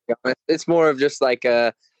completely honest, it's more of just like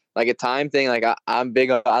a time thing. Like I'm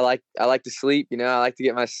big on, I like to sleep, I like to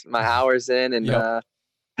get my hours in, and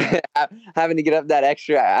having to get up that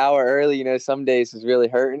extra hour early, some days is really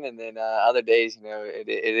hurting, and then other days, it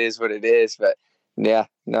is what it is. But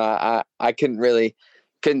I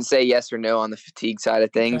couldn't say yes or no on the fatigue side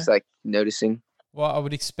of things, like noticing. Well, I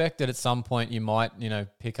would expect that at some point you might,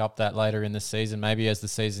 pick up that later in the season, maybe as the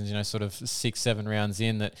season's, sort of 6-7 rounds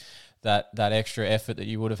in, that extra effort that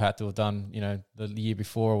you would have had to have done, the year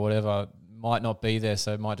before or whatever might not be there.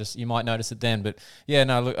 So you might notice it then. But yeah,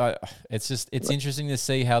 no, look, it's interesting to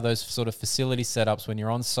see how those sort of facility setups, when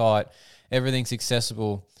you're on site, everything's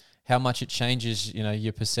accessible, how much it changes,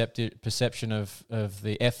 your perception of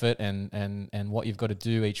the effort and what you've got to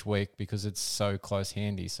do each week, because it's so close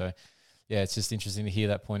handy. So yeah, it's just interesting to hear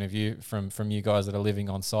that point of view from you guys that are living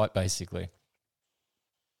on site, basically.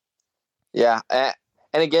 Yeah, and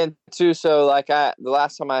again too. So like the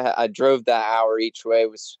last time I drove that hour each way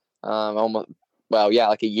was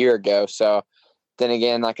like a year ago. So then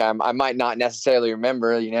again, like I might not necessarily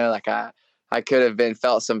remember. Like I could have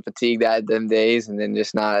felt some fatigue them days, and then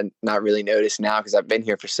just not really noticed now because I've been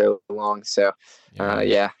here for so long. So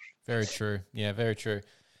very true. Yeah, very true.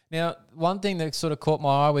 Now, one thing that sort of caught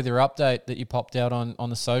my eye with your update that you popped out on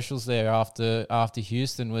the socials there after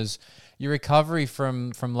Houston was your recovery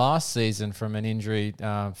from last season from an injury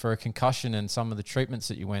for a concussion and some of the treatments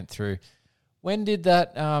that you went through. When did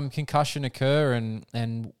that concussion occur,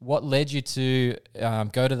 and what led you to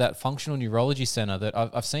go to that functional neurology center that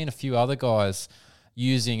I've seen a few other guys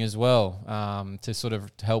using as well to sort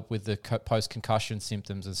of help with the post-concussion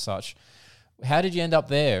symptoms and such? How did you end up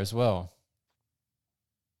there as well?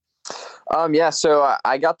 So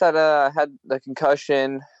I got that, had the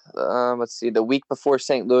concussion, the week before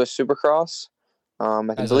St. Louis Supercross. I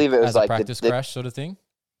believe it was like a practice crash sort of thing.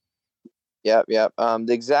 Yep. The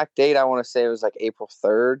exact date, I want to say it was like April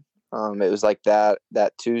 3rd. It was like that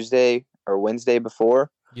Tuesday or Wednesday before.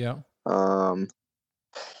 Yeah. And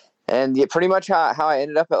pretty much how I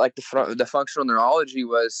ended up at like the functional neurology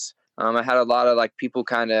was, I had a lot of like people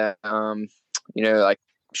kind of, like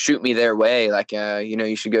shoot me their way. Like,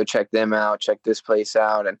 you should go check them out, check this place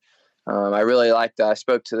out. And I really liked I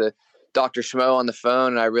spoke to the Dr. Schmo on the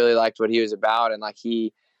phone, and I really liked what he was about. And like,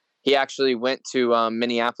 he actually went to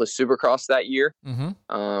Minneapolis Supercross that year,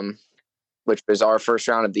 which was our first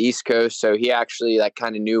round of the East Coast. So he actually like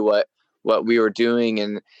kind of knew what we were doing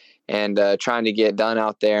and trying to get done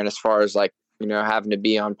out there. And as far as like, having to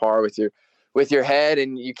be on par with your head,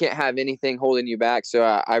 and you can't have anything holding you back. So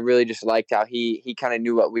I really just liked how he kind of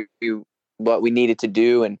knew what we needed to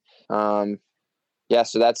do. And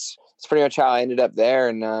so that's pretty much how I ended up there.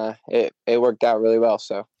 And it worked out really well.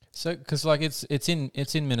 So So, because like it's in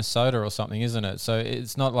Minnesota or something, isn't it? So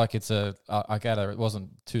it's not like it's I gather it wasn't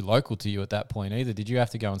too local to you at that point either. Did you have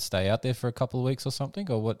to go and stay out there for a couple of weeks or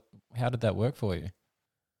something, or what? How did that work for you?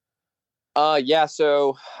 Yeah.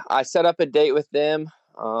 So I set up a date with them.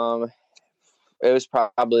 It was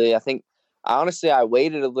probably, I think, honestly, I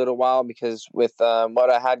waited a little while because with what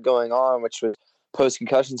I had going on, which was post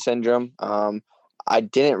concussion syndrome, I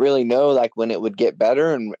didn't really know like when it would get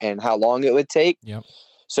better and how long it would take. Yep.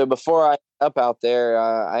 So before I ended up out there,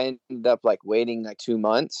 I ended up like waiting like 2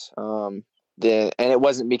 months. And it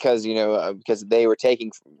wasn't because because they were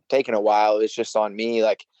taking a while. It was just on me.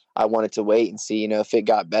 Like I wanted to wait and see if it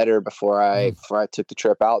got better before I took the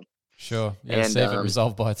trip out. Sure. Yeah. And, See if it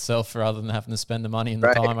resolved by itself rather than having to spend the money and the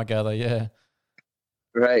right. time. I gather. Yeah.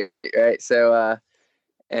 Right. So,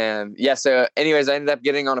 so anyways, I ended up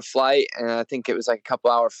getting on a flight, and I think it was like a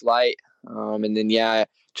couple-hour flight. And then, I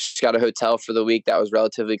just got a hotel for the week that was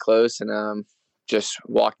relatively close, and just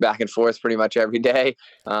walked back and forth pretty much every day.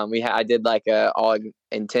 I did like a all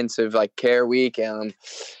intensive like care week.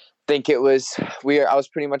 Think it was I was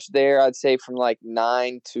pretty much there, I'd say from like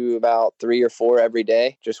 9 to about 3 or 4 every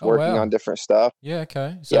day, just working on different stuff. Yeah.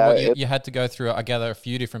 Okay. So you had to go through, I gather, a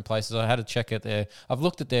few different places. I had to check it there. I've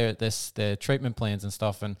looked at their treatment plans and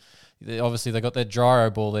stuff, and obviously they got their gyro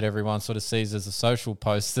ball that everyone sort of sees as a social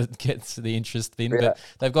post that gets the interest in, but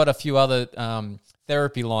they've got a few other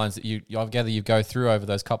therapy lines that I gather you go through over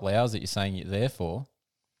those couple of hours that you're saying you're there for.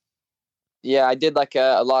 Yeah, I did like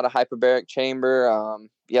a lot of hyperbaric chamber.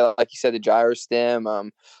 Like you said, the gyro stem.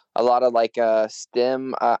 A lot of like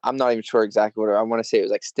stem. I'm not even sure exactly what I want to say. It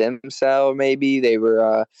was like stem cell. Maybe they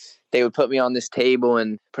would put me on this table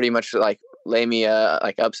and pretty much like lay me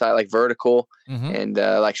like upside, like vertical, and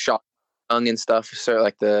like shock tongue and stuff. So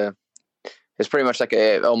like it's pretty much like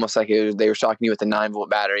almost like they were shocking you with a 9-volt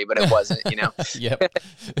battery, but it wasn't. Yep.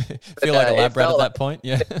 Feel like a lab rat at that point.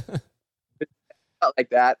 Yeah. Felt like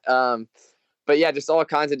that. But yeah, just all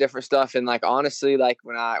kinds of different stuff. And like, honestly, like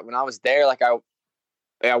when I was there, like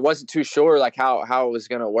I wasn't too sure like how it was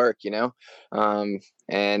going to work,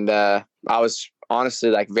 and I was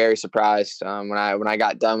honestly like very surprised when I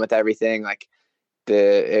got done with everything. Like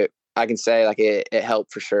I can say like it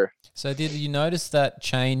helped for sure. So did you notice that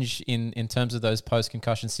change in terms of those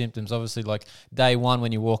post-concussion symptoms? Obviously, like day one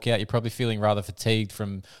when you walk out, you're probably feeling rather fatigued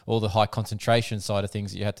from all the high concentration side of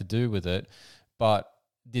things that you had to do with it. But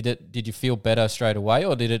did you feel better straight away,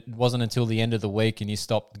 or wasn't until the end of the week and you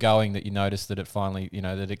stopped going that you noticed that it finally,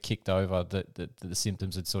 that it kicked over, that the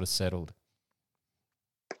symptoms had sort of settled?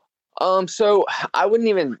 So I wouldn't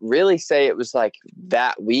even really say it was like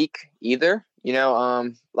that week either.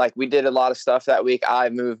 Like we did a lot of stuff that week, eye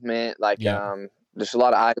movement, like there's a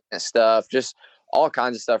lot of eye movement stuff, just all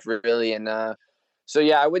kinds of stuff really. And so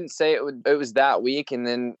I wouldn't say it was that week. And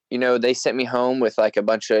then they sent me home with like a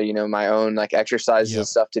bunch of my own like exercises and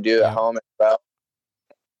stuff to do at home as well.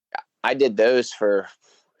 I did those for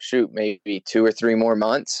maybe 2 or 3 more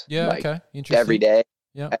months. Yeah, like, okay, interesting. Every day.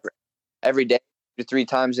 Yeah, every day, 2 to 3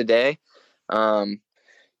 times a day.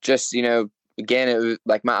 Just again, it was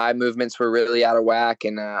like my eye movements were really out of whack,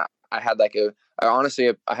 and I had like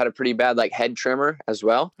I had a pretty bad like head tremor as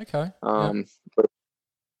well. Okay.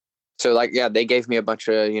 So like, they gave me a bunch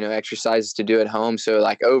of, exercises to do at home. So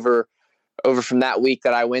like over from that week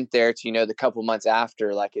that I went there to, the couple months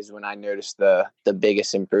after, like is when I noticed the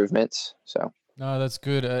biggest improvements. So. No, that's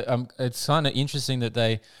good. It's kind of interesting that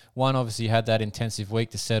they obviously had that intensive week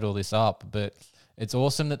to set all this up, but it's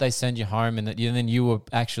awesome that they send you home and then you were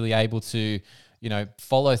actually able to,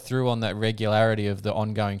 follow through on that regularity of the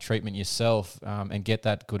ongoing treatment yourself and get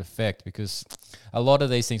that good effect, because a lot of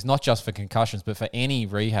these things, not just for concussions, but for any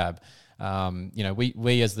rehab,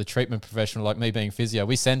 we as the treatment professional, like me being physio,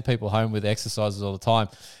 we send people home with exercises all the time,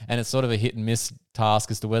 and it's sort of a hit and miss task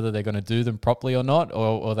as to whether they're going to do them properly or not,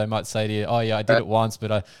 or they might say to you, oh yeah, I did it once,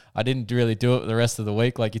 but I didn't really do it the rest of the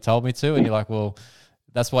week like you told me to, and you're like, well,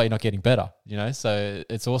 that's why you're not getting better, So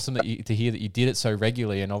it's awesome to hear that you did it so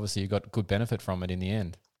regularly, and obviously you got good benefit from it in the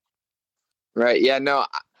end. Right. Yeah. No.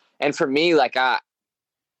 And for me, like I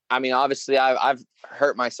mean, obviously I've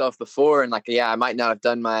hurt myself before, and like I might not have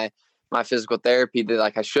done my physical therapy that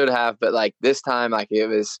like I should have, but like this time, like it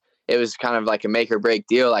was kind of like a make or break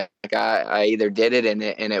deal. Like I either did it and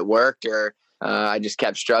it worked, or I just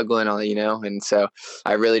kept struggling on it, and so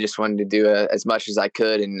I really just wanted to do as much as I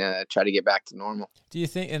could and try to get back to normal. Do you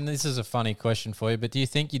think, and this is a funny question for you, but do you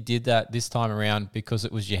think you did that this time around because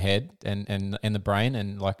it was your head and the brain,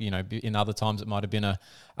 and like, in other times it might have been a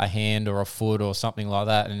hand or a foot or something like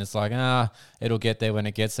that, and it's like, it'll get there when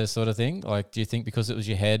it gets there sort of thing? Like, do you think because it was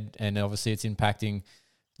your head and obviously it's impacting,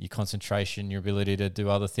 your concentration, your ability to do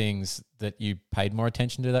other things, that you paid more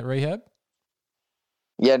attention to that rehab?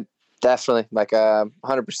 Yeah, definitely. Like 100%.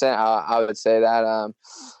 I would say that.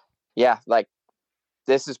 Yeah, like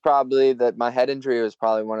this is probably my head injury was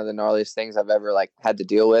probably one of the gnarliest things I've ever like had to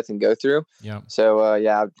deal with and go through. Yeah. So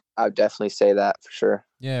yeah, I would definitely say that for sure.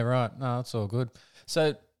 Yeah, right. No, that's all good.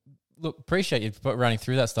 So, look, appreciate you running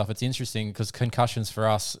through that stuff. It's interesting because concussions for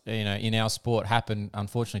us, in our sport happen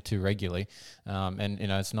unfortunately too regularly, and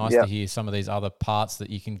it's nice to hear some of these other parts that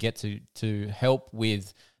you can get to help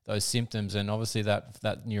with those symptoms. And obviously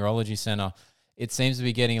that neurology center, it seems to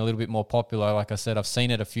be getting a little bit more popular. Like I said, I've seen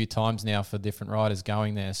it a few times now for different riders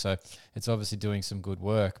going there, so it's obviously doing some good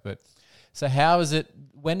work. But so how is it?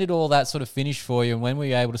 When did all that sort of finish for you, and when were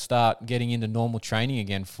you able to start getting into normal training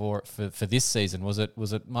again for this season? Was it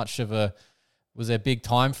much of a was there a big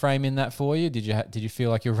time frame in that for you? Did you feel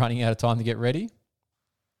like you're running out of time to get ready?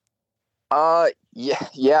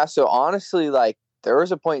 Yeah. So honestly, like there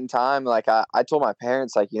was a point in time, like I told my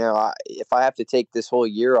parents, like if I have to take this whole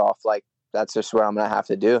year off, like that's just what I'm gonna have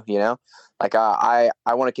to do. Like I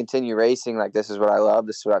want to continue racing. Like this is what I love.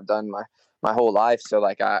 This is what I've done my whole life. So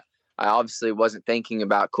like I obviously wasn't thinking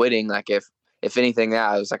about quitting. Like if anything,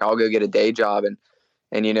 I was like, I'll go get a day job and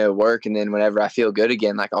work. And then whenever I feel good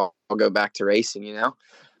again, like I'll go back to racing,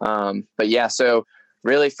 But yeah, so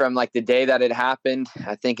really from like the day that it happened,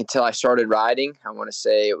 I think until I started riding, I want to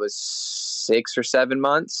say it was 6 or 7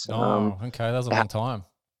 months. Oh, okay. That was a long time.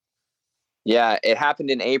 Yeah. It happened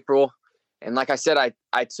in April. And like I said,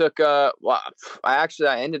 I took, I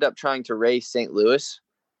ended up trying to race St. Louis.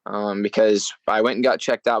 Because I went and got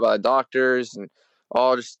checked out by the doctors and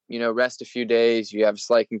all just, rest a few days. You have a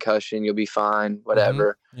slight concussion, you'll be fine,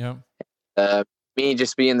 whatever. Mm-hmm. Yeah. Me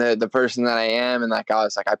just being the person that I am. And like, I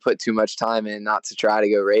was like, I put too much time in not to try to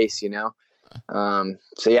go race, So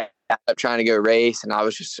yeah, I ended up trying to go race and I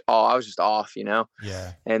was just off,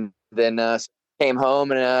 Yeah. And then, came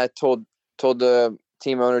home and, told the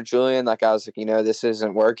team owner, Julian, like, I was like, this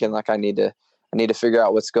isn't working. Like I need to figure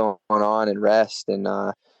out what's going on and rest. And,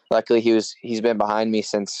 luckily he's been behind me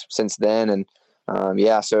since then. And,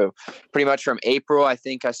 so pretty much from April, I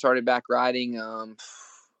think I started back riding,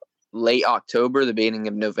 late October, the beginning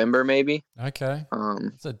of November, maybe. Okay.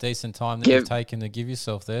 It's a decent time that you've taken to give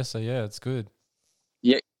yourself there. So yeah, it's good.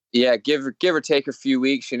 Yeah. Give or take a few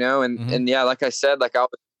weeks, and, and yeah, like I said, like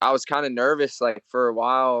I was kind of nervous, like for a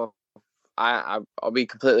while. I'll be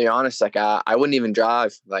completely honest. Like I wouldn't even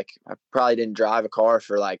drive. Like I probably didn't drive a car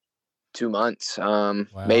for like 2 months, Wow.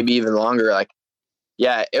 maybe even longer. Like,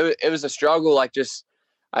 yeah, it was a struggle. Like just,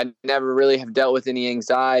 I never really have dealt with any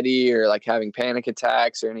anxiety or like having panic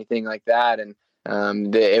attacks or anything like that. And,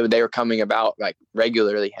 they were coming about like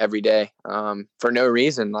regularly every day, for no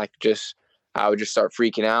reason. Like just, I would just start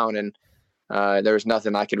freaking out and, there was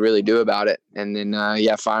nothing I could really do about it. And then,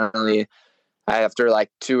 finally, after like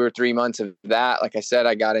 2 or 3 months of that, like I said,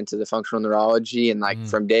 I got into the functional neurology, and like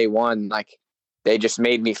from day one, like they just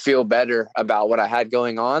made me feel better about what I had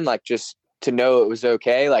going on. Like just to know it was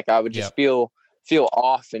okay. Like I would just feel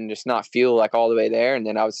off and just not feel like all the way there. And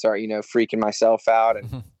then I would start, freaking myself out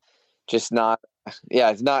and just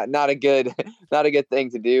it's not a good, not a good thing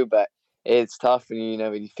to do, but it's tough when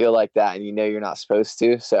you feel like that and you're not supposed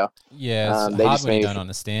to. So yeah, it's hard when you don't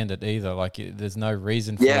understand it either. Like there's no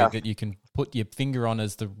reason for it that you can put your finger on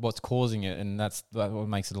as to what's causing it, and that's what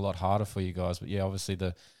makes it a lot harder for you guys. But yeah, obviously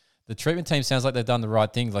the treatment team sounds like they've done the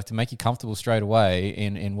right things, like to make you comfortable straight away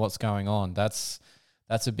in what's going on. That's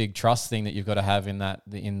a big trust thing that you've got to have in that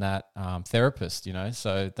therapist,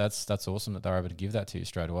 So that's awesome that they're able to give that to you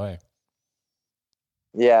straight away.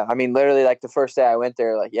 Yeah, I mean, literally, like the first day I went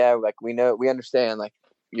there, like, yeah, like we understand, like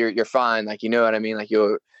you're fine, like what I mean, like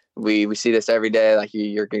we see this every day, like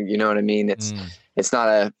you're what I mean. It's not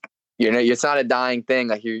a it's not a dying thing.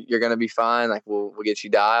 Like you're gonna be fine. Like we'll get you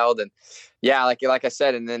dialed, and yeah, like I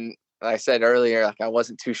said, and then like I said earlier, like I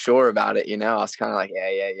wasn't too sure about it. I was kind of like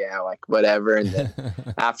yeah, like whatever. And then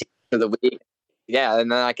after the week. Yeah,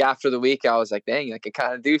 and then like after the week, I was like, dang, like I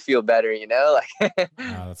kind of do feel better, like.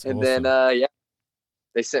 That's and awesome. then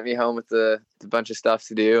they sent me home with a bunch of stuff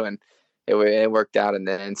to do, and it worked out. And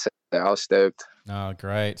then so I was stoked. Oh,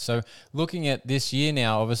 great. So looking at this year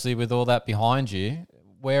now, obviously with all that behind you,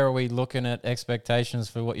 where are we looking at expectations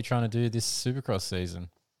for what you're trying to do this Supercross season?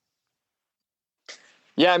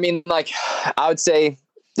 Yeah, I mean, like I would say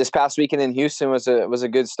this past weekend in Houston was a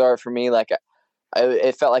good start for me. Like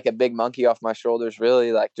it felt like a big monkey off my shoulders,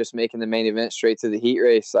 really, like just making the main event straight to the heat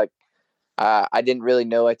race. Like I didn't really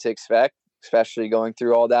know what to expect, especially going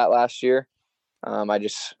through all that last year. I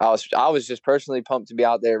was just personally pumped to be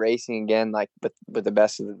out there racing again, like with the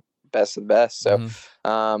best of best of the best. So,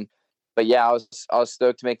 Mhm. but yeah, I was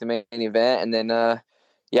stoked to make the main event, and then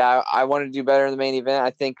yeah, I wanted to do better in the main event.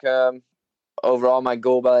 I think overall my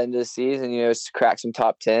goal by the end of the season, is to crack some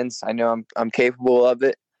top tens. I know I'm capable of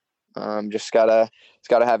it. Just gotta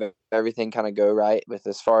have everything kind of go right with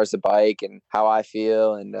as far as the bike and how I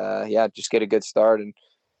feel, and yeah, just get a good start, and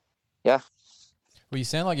yeah. Well, you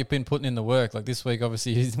sound like you've been putting in the work. Like this week,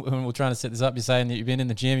 obviously, when we're trying to set this up, you're saying that you've been in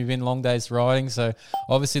the gym, you've been long days riding. So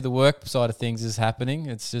obviously, the work side of things is happening.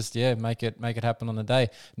 It's just make it happen on the day.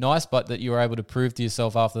 Nice, but that you were able to prove to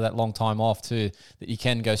yourself after that long time off too that you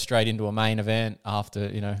can go straight into a main event after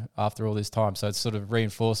all this time. So it sort of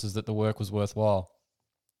reinforces that the work was worthwhile.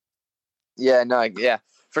 Yeah, no, yeah,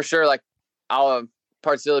 for sure. Like our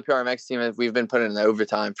parts of the PRMX team, we've been putting in the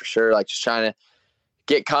overtime for sure. Like just trying to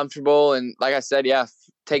get comfortable, and like I said, yeah,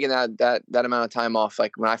 taking that amount of time off.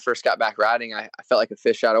 Like when I first got back riding, I felt like a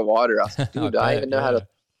fish out of water. I was like, dude, do I even know how to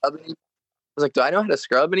scrub anymore? I was like, do I know how to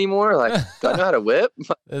scrub anymore? Like, do I know how to whip?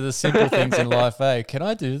 They're the simple things in life, eh? Can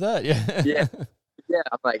I do that? Yeah. Yeah.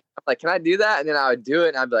 I'm like, can I do that? And then I would do it,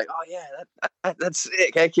 and I'd be like, oh yeah, that's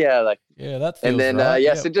sick. Heck yeah. Like, yeah, that feels and then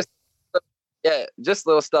right. so just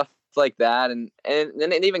little stuff like that, and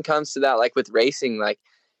then it even comes to that, like with racing, like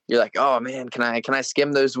you're like, oh man, can I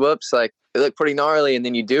skim those whoops? Like they look pretty gnarly, and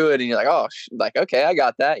then you do it, and you're like, oh, like okay, I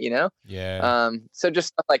got that, Yeah. So just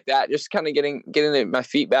stuff like that, just kind of getting my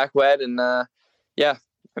feet back wet, and yeah.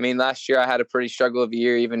 I mean, last year I had a pretty struggle of a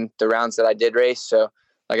year, even the rounds that I did race. So,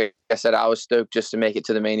 like I said, I was stoked just to make it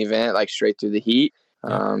to the main event, like straight through the heat.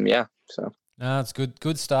 Yeah. So. No, it's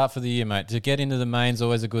good start for the year, mate. To get into the main's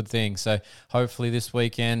always a good thing. So hopefully this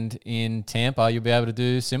weekend in Tampa, you'll be able to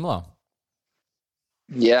do similar.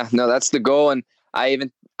 Yeah, no, that's the goal, and I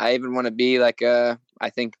even want to be like I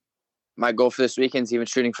think my goal for this weekend is even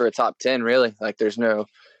shooting for a top 10. Really, like there's no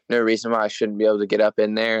reason why I shouldn't be able to get up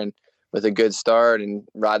in there and with a good start and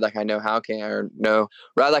ride like I know how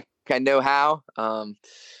ride like I know how.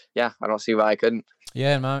 Yeah, I don't see why I couldn't.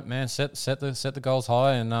 Yeah, man, set the goals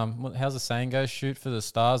high, and how's the saying go? Shoot for the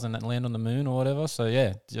stars and then land on the moon or whatever. So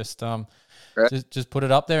yeah, just put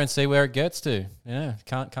it up there and see where it gets to. Yeah,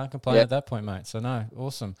 can't complain at that point, mate. So no,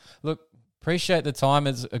 awesome. Look, appreciate the time.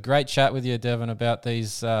 It's a great chat with you, Devon, about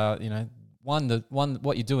these. One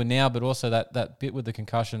what you're doing now, but also that bit with the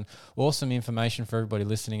concussion. Awesome information for everybody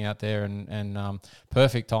listening out there, and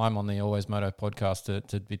perfect time on the Always Moto podcast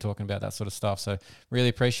to be talking about that sort of stuff. So really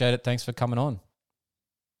appreciate it. Thanks for coming on.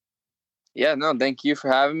 Yeah, no, thank you for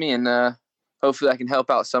having me, and hopefully I can help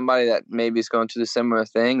out somebody that maybe is going through the similar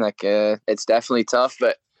thing. Like it's definitely tough,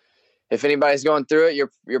 but if anybody's going through it,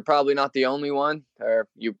 you're probably not the only one, or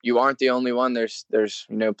you aren't the only one. There's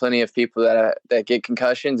plenty of people that get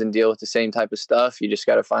concussions and deal with the same type of stuff. You just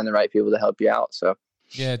got to find the right people to help you out. So.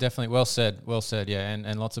 Yeah, definitely. Well said. Yeah,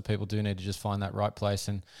 and lots of people do need to just find that right place,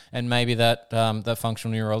 and maybe that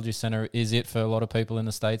functional neurology center is it for a lot of people in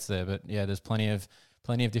the States there. But yeah, there's plenty of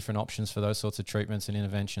different options for those sorts of treatments and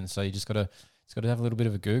interventions. So you just got to have a little bit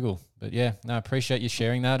of a Google. But yeah, no, I appreciate you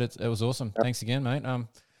sharing that. It was awesome. Yep. Thanks again, mate.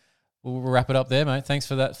 We'll wrap it up there, mate. Thanks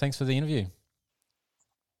for that. Thanks for the interview.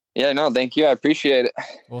 Yeah, no, thank you. I appreciate it.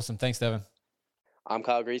 Awesome. Thanks, Devon. I'm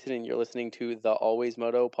Kyle Greason, and you're listening to the Always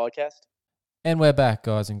Moto podcast. And we're back,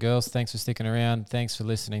 guys and girls. Thanks for sticking around. Thanks for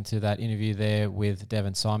listening to that interview there with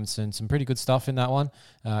Devon Simonson. Some pretty good stuff in that one.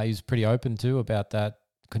 He was pretty open too about that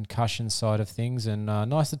concussion side of things, and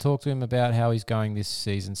nice to talk to him about how he's going this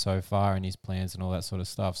season so far and his plans and all that sort of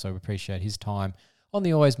stuff. So we appreciate his time on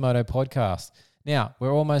the Always Moto podcast. Now,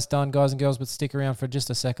 we're almost done, guys and girls, but stick around for just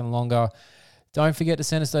a second longer. Don't forget to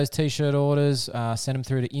send us those T-shirt orders. Send them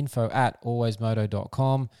through to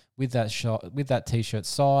info@alwaysmoto.com with that T-shirt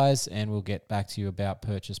size, and we'll get back to you about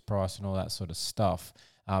purchase price and all that sort of stuff.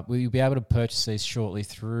 We'll be able to purchase these shortly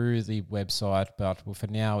through the website, but for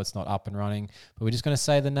now it's not up and running. But we're just going to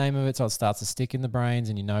say the name of it so it starts to stick in the brains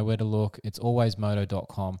and you know where to look. It's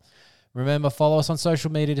alwaysmoto.com. Remember, follow us on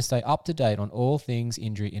social media to stay up to date on all things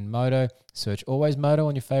injury in moto. Search Always Moto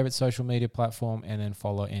on your favorite social media platform and then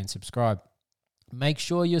follow and subscribe. Make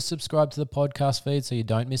sure you're subscribed to the podcast feed so you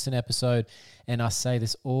don't miss an episode. And I say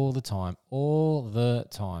this all the time.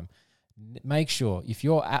 Make sure, if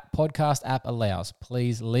your podcast app allows,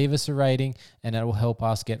 please leave us a rating, and that will help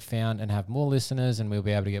us get found and have more listeners, and we'll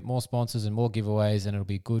be able to get more sponsors and more giveaways, and it'll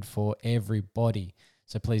be good for everybody.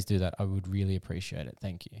 So please do that. I would really appreciate it.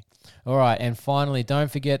 Thank you. All right. And finally,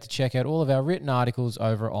 don't forget to check out all of our written articles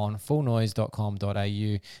over on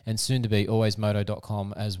fullnoise.com.au and soon to be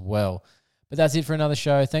alwaysmoto.com as well. But that's it for another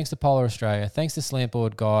show. Thanks to Polar Australia. Thanks to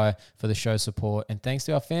Slantboard Guy for the show support. And thanks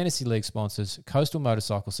to our Fantasy League sponsors, Coastal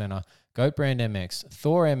Motorcycle Centre, Goat Brand MX,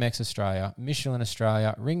 Thor MX Australia, Michelin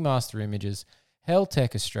Australia, Ringmaster Images, Hell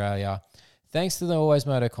Tech Australia. Thanks to the Always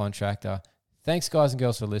Moto contractor. Thanks, guys and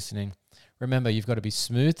girls, for listening. Remember, you've got to be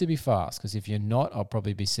smooth to be fast, because if you're not, I'll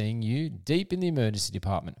probably be seeing you deep in the emergency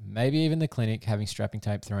department, maybe even the clinic, having strapping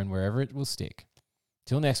tape thrown wherever it will stick.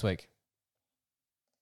 Till next week.